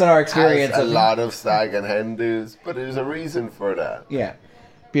 just based on our experience. A lot of stag and hen do's, but there's a reason for that. Yeah.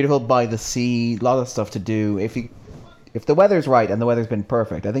 Beautiful by the sea. A lot of stuff to do. If the weather's right, and the weather's been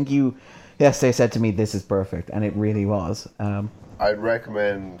perfect, I think they said to me, this is perfect, and it really was. I'd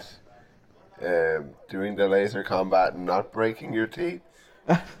recommend doing the laser combat and not breaking your teeth.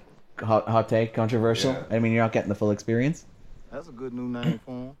 Hot take, controversial. Yeah. I mean, you're not getting the full experience. That's a good new name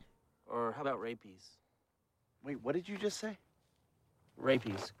for him. Or how about rapies? Wait, what did you just say?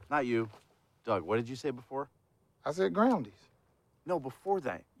 Rapies. Not you. Doug, what did you say before? I said groundies. No, before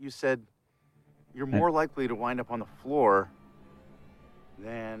that, you said you're more likely to wind up on the floor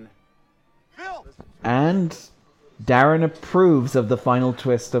than... Phil! And Darren approves of the final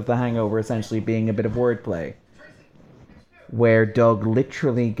twist of The Hangover essentially being a bit of wordplay, where Doug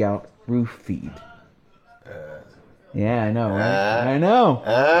literally got roofied. Yeah, I know, right? I know.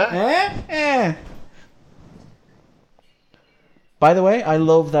 By the way, I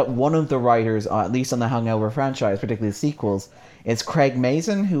love that one of the writers, at least on the Hangover franchise, particularly the sequels, is Craig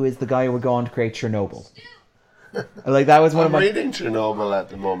Mazin, who is the guy who would go on to create Chernobyl. Like, that was one of my... I'm reading Chernobyl at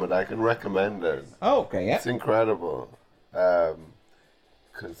the moment. I can recommend it. Oh, okay, yeah. It's incredible. Because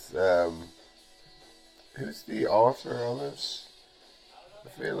who's the author of it? I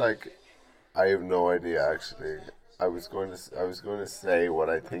feel like I have no idea, actually. I was going to say what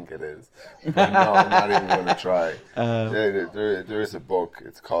I think it is, but no, I'm not even going to try. There is a book.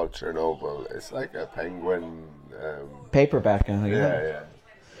 It's called Chernobyl. It's like a Penguin paperback. I think. Yeah.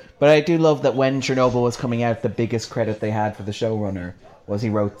 But I do love that when Chernobyl was coming out, the biggest credit they had for the showrunner was he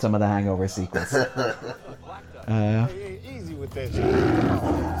wrote some of the Hangover sequels. Easy with that shit. Come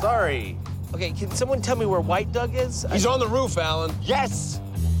on. Sorry. Okay, can someone tell me where White Doug is? He's on the roof, Alan. Yes!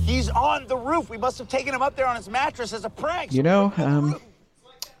 He's on the roof. We must have taken him up there on his mattress as a prank. You know,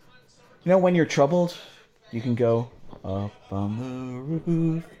 when you're troubled, you can go up on the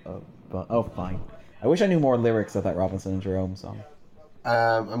roof, up But fine. I wish I knew more lyrics of that Robinson and Jerome song.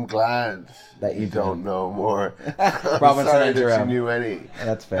 I'm glad that you don't know more. Robinson sorry and that Jerome. you knew any.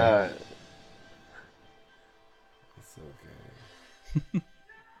 That's fair. It's okay.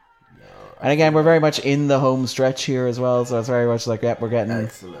 And again, we're very much in the home stretch here as well, so it's very much like, we're getting...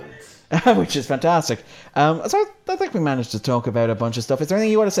 Excellent. Which is fantastic. So I think we managed to talk about a bunch of stuff. Is there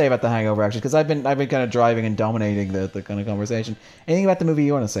anything you want to say about The Hangover, actually? Because I've been kind of driving and dominating the kind of conversation. Anything about the movie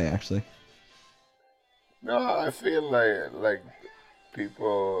you want to say, actually? No, I feel like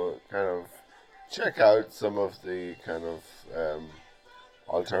people kind of check out some of the kind of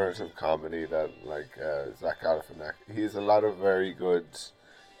alternative comedy that Zach Galifianakis. He has a lot of very good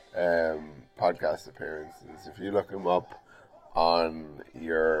podcast appearances. If you look him up on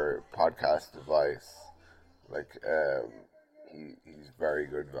your podcast device, he's very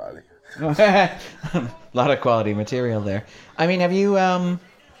good value. A lot of quality material there. I mean, have you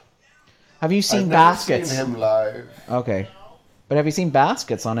seen I've Baskets? Never seen him live. Okay. But have you seen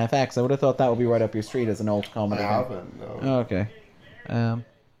Baskets on FX? I would have thought that would be right up your street as an old comedy. I haven't, no. Okay.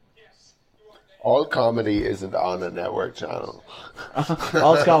 All comedy isn't on a network channel.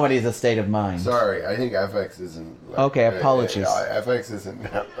 All comedy is a state of mind. Sorry, I think FX isn't. Okay, apologies. FX isn't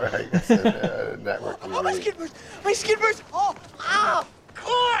network. It's a network. Oh, my skin burns! My skin burns! Oh, ah,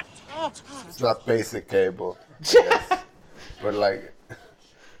 caught! Oh. It's not basic cable. Yes. But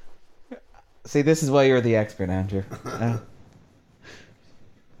See, this is why you're the expert, Andrew.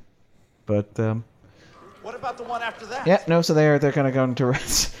 But What about the one after that? yeah, no. So they're kind of going to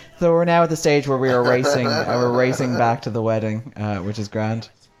rest. So we're now at the stage where we are racing. We're racing back to the wedding, which is grand.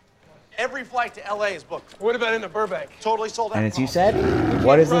 Every flight to LA is booked. What about into Burbank? Totally sold out. And as you said,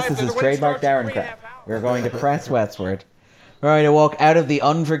 what is this? This is trademark Darren crap. We're going to press westward. We're going to walk out of the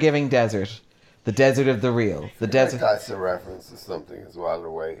unforgiving desert, the desert of the real, the desert. That's a reference to something as well.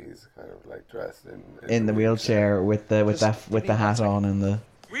 The way he's kind of dressed in the wheelchair with the hat on and the.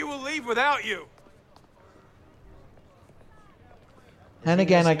 We will leave without you. And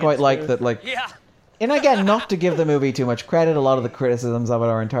again, I quite like that, Yeah. And again, not to give the movie too much credit, a lot of the criticisms of it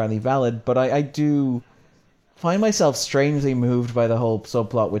are entirely valid, but I do find myself strangely moved by the whole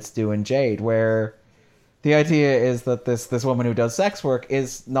subplot with Stu and Jade, where the idea is that this woman who does sex work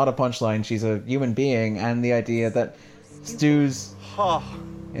is not a punchline, she's a human being, and the idea that Stu's...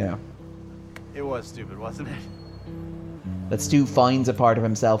 It was stupid, wasn't it? That Stu finds a part of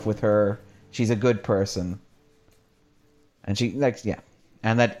himself with her, she's a good person. And she,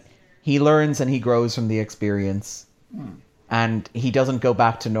 and that he learns and he grows from the experience. And he doesn't go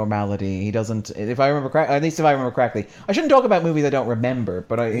back to normality. He doesn't, if I remember correctly. I shouldn't talk about movies I don't remember,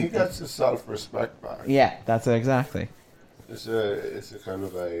 but he gets his self-respect back. Yeah, that's it, exactly. It's a kind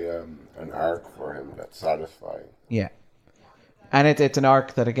of an arc for him that's satisfying. Yeah. And it's an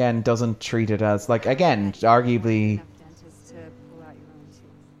arc that, again, doesn't treat it as, arguably...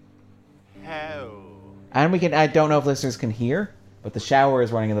 And I don't know if listeners can hear, but the shower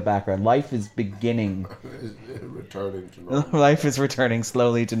is running in the background. Life is beginning. Returning to normal. Life is returning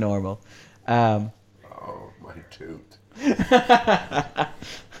slowly to normal. Oh, my tooth.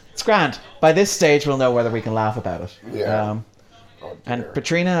 It's grand. By this stage, we'll know whether we can laugh about it. Yeah. And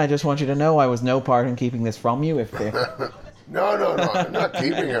Patrina, I just want you to know I was no part in keeping this from you. No, I'm not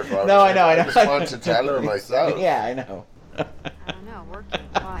keeping it from No, you. I know. I just want to tell her myself. Yeah, I know. I don't know, working.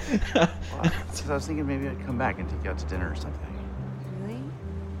 Why? I was thinking maybe I'd come back and take you out to dinner or something. Really?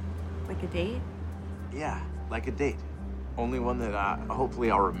 Like a date? Yeah, like a date. Only one that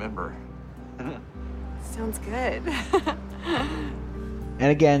hopefully I'll remember. Sounds good.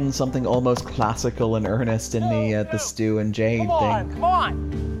 And again, something almost classical and earnest in the Stu and Jade thing. Come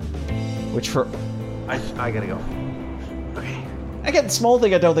on! Which for... I gotta go. Okay. Again, small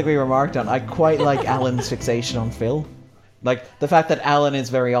thing I don't think we remarked on. I quite like Alan's fixation on Phil. The fact that Alan is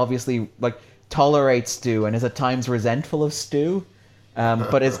very obviously, tolerates Stu and is at times resentful of Stu,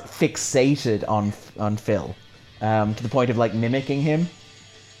 but is fixated on Phil, to the point of, mimicking him,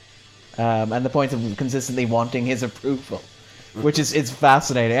 and the point of consistently wanting his approval, which is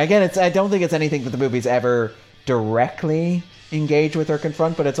fascinating. Again, I don't think it's anything that the movie's ever directly engaged with or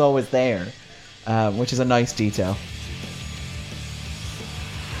confront, but it's always there, which is a nice detail.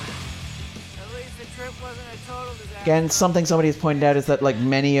 Again, something somebody has pointed out is that,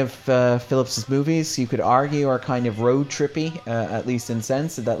 many of Phillips' movies, you could argue, are kind of road trippy, at least in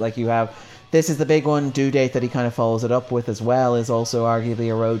sense, that, you have, this is the big one, Due Date, that he kind of follows it up with as well, is also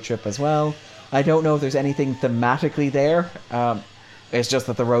arguably a road trip as well. I don't know if there's anything thematically there. It's just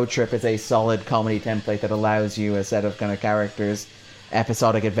that the road trip is a solid comedy template that allows you a set of kind of characters,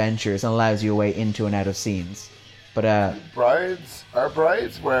 episodic adventures, and allows you a way into and out of scenes. But are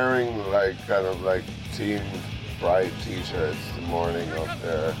brides wearing like kind of like team bride t-shirts the morning of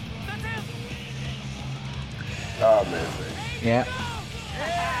their amazing. Yeah.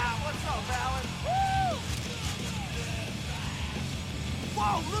 What's up, Alan?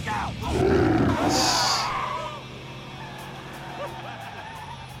 Whoa, look out!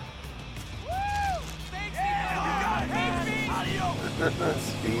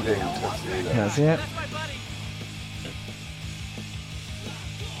 Speeding tuxedo. That's it.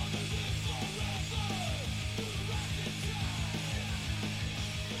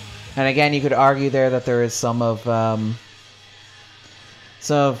 And again, you could argue there that there is some of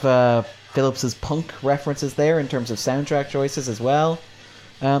Phillips's punk references there in terms of soundtrack choices as well.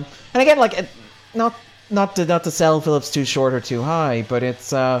 And again, like not to sell Phillips too short or too high, but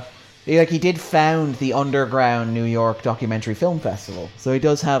it's like he did found the underground New York Documentary Film Festival, so he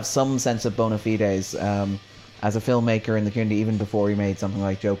does have some sense of bona fides as a filmmaker in the community, even before he made something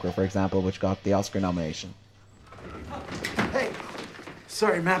like Joker, for example, which got the Oscar nomination. Hey,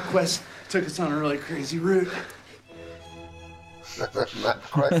 sorry, MapQuest took us on a really crazy route.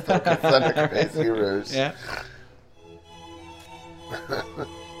 MapQuest took us on a crazy route. Yeah.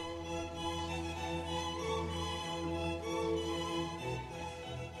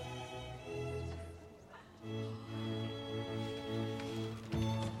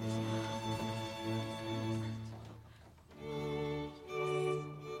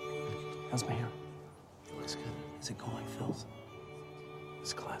 How's my hair? It looks good. Is it going like Phil's?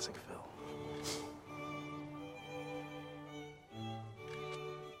 It's classic Phil.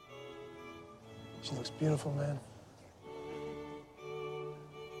 She looks beautiful, man.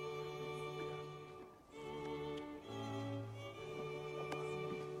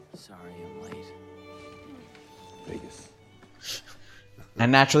 Sorry, I'm late. Vegas.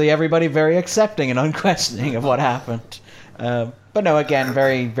 And naturally, everybody very accepting and unquestioning of what happened. But no, again,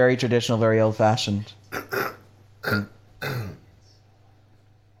 very, very traditional, very old-fashioned. It's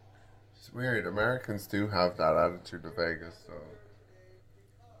weird. Americans do have that attitude of Vegas, so.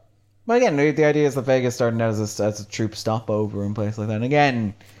 But again, the idea is that Vegas started out as a troop stopover and place like that. And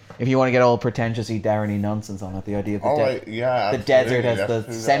again, if you want to get all pretentious-y, Darren-y nonsense on it, the idea of the desert as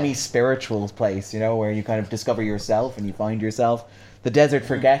the semi-spiritual place, you know, where you kind of discover yourself and you find yourself. The desert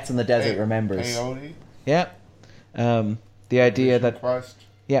forgets and the desert remembers. Peyote? Yeah. The idea that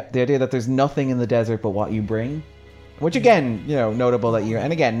the idea that there's nothing in the desert but what you bring, which again, you know, notable that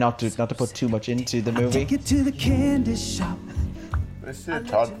and again, not to put too much into the movie. Get to the candy shop. This is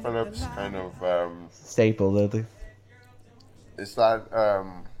Todd Phillips kind of staple, though. Is that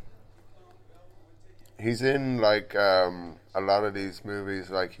he's in like a lot of these movies,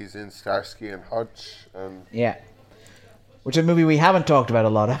 like he's in Starsky and Hutch and yeah. Which is a movie we haven't talked about a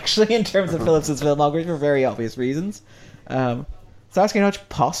lot, actually, in terms of Phillips's filmography for very obvious reasons. Starsky and Hutch,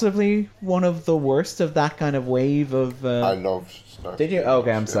 possibly one of the worst of that kind of wave of... I love Starsky. Did you?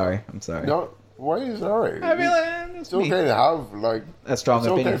 Okay, I'm sorry. No, why are you sorry? I mean, it's okay to have, like... a strong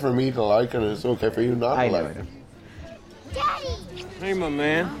opinion. It's okay for me to like it, and it's okay for you not to like it. Daddy! Hey, my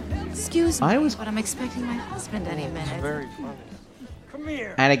man. Excuse me, but I'm expecting my husband any minute. Very funny. Come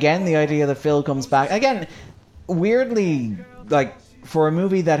here. And again, the idea that Phil comes back... Again, weirdly, like, for a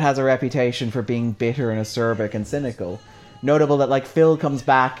movie that has a reputation for being bitter and acerbic and cynical... Notable that, like, Phil comes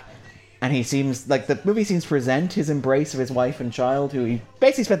back and he seems... Like, the movie seems to present his embrace of his wife and child, who he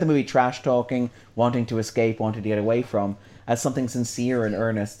basically spent the movie trash-talking, wanting to escape, wanting to get away from, as something sincere and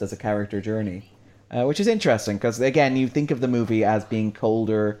earnest as a character journey. Which is interesting, because, again, you think of the movie as being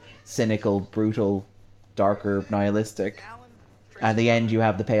colder, cynical, brutal, darker, nihilistic. At the end, you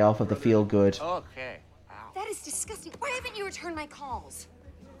have the payoff of the feel-good. Okay. That is disgusting. Why haven't you returned my calls?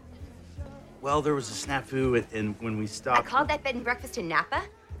 Well, there was a snafu, and when we stopped... I called that bed and breakfast in Napa.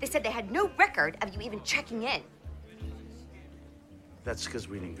 They said they had no record of you even checking in. That's because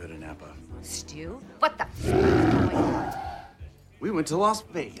we didn't go to Napa. Stu? What the f*** is going on? We went to Las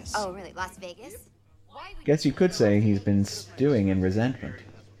Vegas. Oh, really? Las Vegas? Guess you could say he's been stewing in resentment.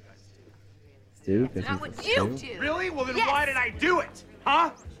 Stu? Not what you do. Really? Well, then why did I do it? Huh?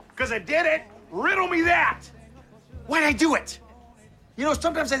 Because I did it? Riddle me that. Why'd I do it? You know,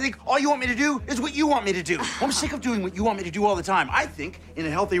 sometimes I think all you want me to do is what you want me to do. I'm sick of doing what you want me to do all the time. I think in a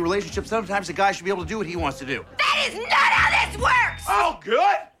healthy relationship, sometimes a guy should be able to do what he wants to do. That is not how this works! Oh,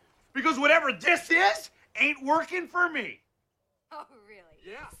 good? Because whatever this is ain't working for me. Oh, really?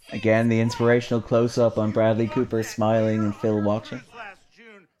 Yeah. Again, the inspirational close-up on Bradley Cooper smiling and Phil watching.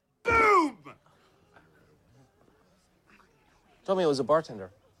 Boom! Told me it was a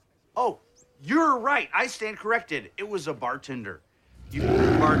bartender. Oh, you're right. I stand corrected. It was a bartender. You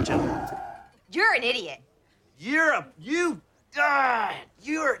bartender. You're an idiot. You're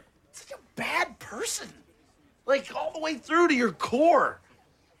such a bad person. Like, all the way through to your core.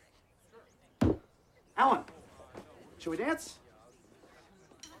 Alan, should we dance?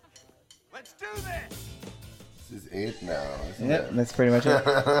 Let's do this. This is it now, isn't Yep, it? that's pretty much it.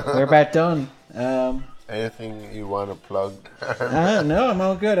 We're about done. Anything you want to plug? No, I'm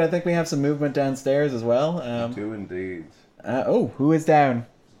all good. I think we have some movement downstairs as well. You do indeed. Who is down?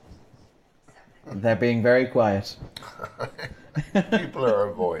 They're being very quiet. People are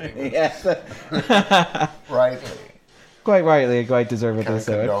avoiding. Yes. Rightly. Quite rightly, quite deservedly Can't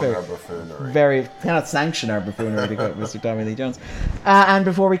so. condone our buffoonery. Very cannot sanction our buffoonery, to quote Mr. Tommy Lee Jones. And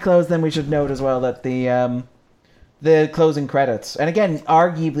before we close, then we should note as well that the closing credits, and again,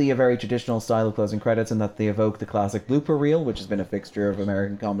 arguably a very traditional style of closing credits, in that they evoke the classic blooper reel, which has been a fixture of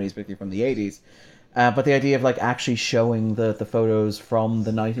American comedies, particularly from the 80s. But the idea of like actually showing the photos from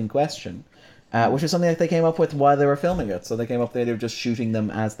the night in question, which is something that they came up with while they were filming it. So they came up with the idea of just shooting them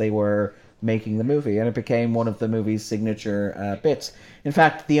as they were making the movie, and it became one of the movie's signature bits. In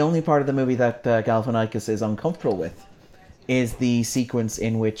fact, the only part of the movie that Galifianakis is uncomfortable with is the sequence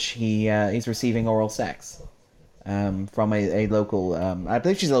in which he's receiving oral sex from a local, I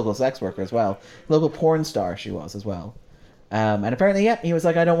believe she's a local sex worker as well, local porn star she was as well. And apparently, he was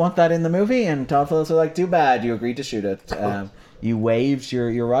like, I don't want that in the movie, and Todd Phillips was like, too bad, you agreed to shoot it. You waived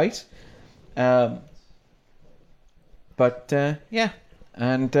your right. And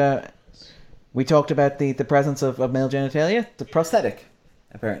we talked about the presence of male genitalia. The prosthetic,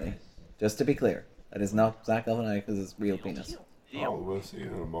 apparently. Just to be clear. That is not Zach Galifianakis' real penis. Oh, we'll see in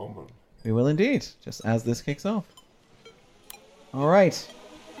a moment. We will indeed, just as this kicks off. Alright.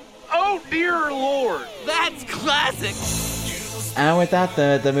 Oh, dear Lord. That's classic. And with that,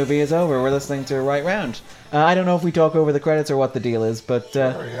 the movie is over. We're listening to Right Round. I don't know if we talk over the credits or what the deal is, but...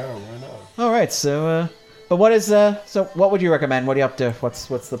 Sure, yeah, why not? Alright, so... but what is... so what would you recommend? What are you up to?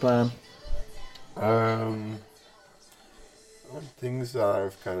 What's the plan? Things that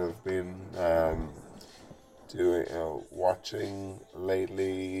I've kind of been doing, watching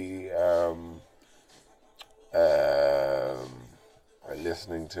lately,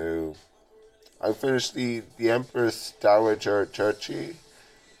 listening to. I finished the Empress Dowager Churchy.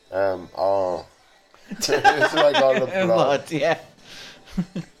 It's like all the blood. Yeah.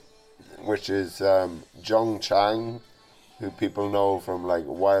 Which is Zhong Chang, who people know from like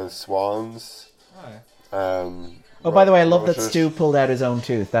Wild Swans. By the way, I love that Stu pulled out his own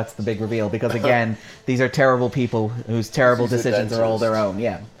tooth. That's the big reveal, because again, these are terrible people whose terrible decisions are all their own.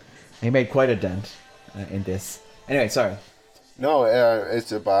 Yeah, he made quite a dent in this. Anyway, sorry. No,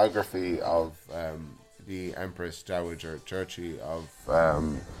 it's a biography of the Empress Dowager Churchy of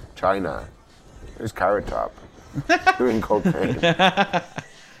China. There's Carrot Top doing cocaine.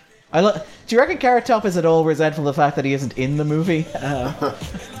 Do you reckon Carrot Top is at all resentful of the fact that he isn't in the movie?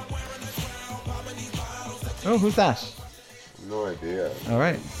 Oh, who's that? No idea. All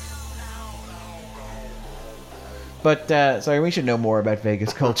right. But, sorry, we should know more about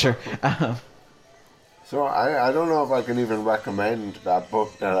Vegas culture. So I don't know if I can even recommend that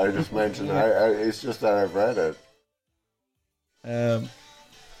book that I just mentioned. It's just that I've read it.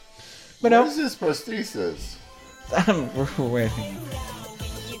 But no. What is this prosthesis? We're waiting.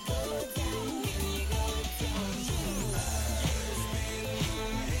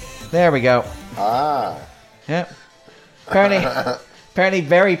 There we go. Yep. Apparently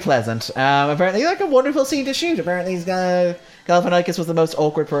very pleasant. Apparently like a wonderful scene to shoot. Apparently Galifianakis was the most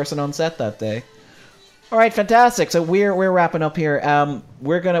awkward person on set that day. Alright, fantastic. So we're wrapping up here.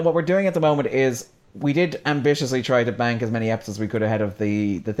 What we're doing at the moment is we did ambitiously try to bank as many episodes as we could ahead of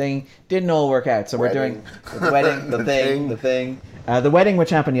the thing. Didn't all work out. So we're doing the wedding, the thing. The wedding, which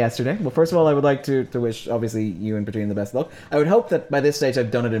happened yesterday. Well, first of all, I would like to wish, obviously, you and Patrine the best of luck. I would hope that by this stage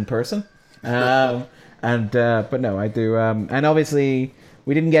I've done it in person. But no, I do. And obviously,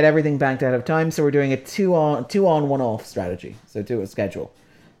 we didn't get everything banked out of time, so we're doing a two on, one off strategy. So a schedule.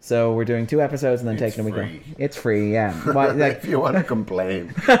 So we're doing 2 episodes and then taking a week off. It's free, yeah. If you want to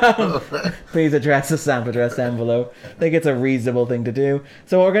complain. Please address the stamp address down below. I think it's a reasonable thing to do.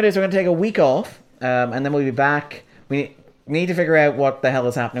 So what we're going to do is we're going to take a week off, and then we'll be back. We need to figure out what the hell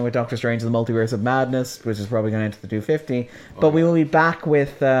is happening with Doctor Strange and the Multiverse of Madness, which is probably going to enter the 250. But we will be back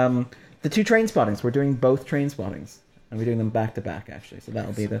with the 2 train spottings. We're doing both train spottings. And we're doing them back to back, actually. So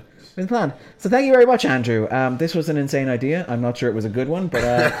that'll be the plan. So thank you very much, Andrew. This was an insane idea. I'm not sure it was a good one, but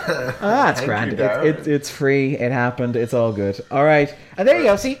it's grand. It's free. It happened. It's all good. All right. And there you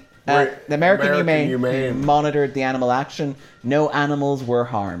go. See? The American Humane monitored the animal action. No animals were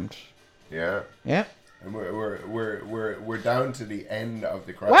harmed. Yeah. Yeah. And we're down to the end of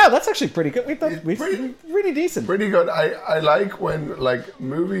the credits. Wow, that's actually pretty good. We thought really decent. Pretty good. I like when like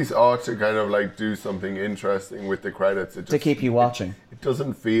movies ought to kind of like do something interesting with the credits. To keep you watching. It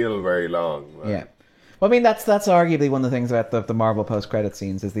doesn't feel very long. Right? Yeah. Well, I mean, that's arguably one of the things about the Marvel post-credit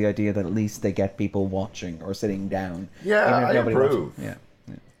scenes is the idea that at least they get people watching or sitting down. Yeah, I approve.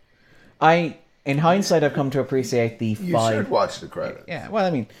 Yeah. In hindsight, I've come to appreciate the You should watch the credits. Yeah, well,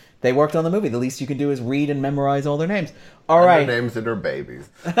 I mean, they worked on the movie. The least you can do is read and memorize all their names. All and right. Their names of their babies.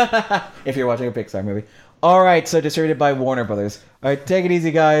 If you're watching a Pixar movie. All right, so distributed by Warner Brothers. All right, take it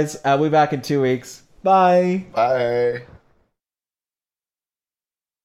easy, guys. We'll be back in 2 weeks. Bye. Bye.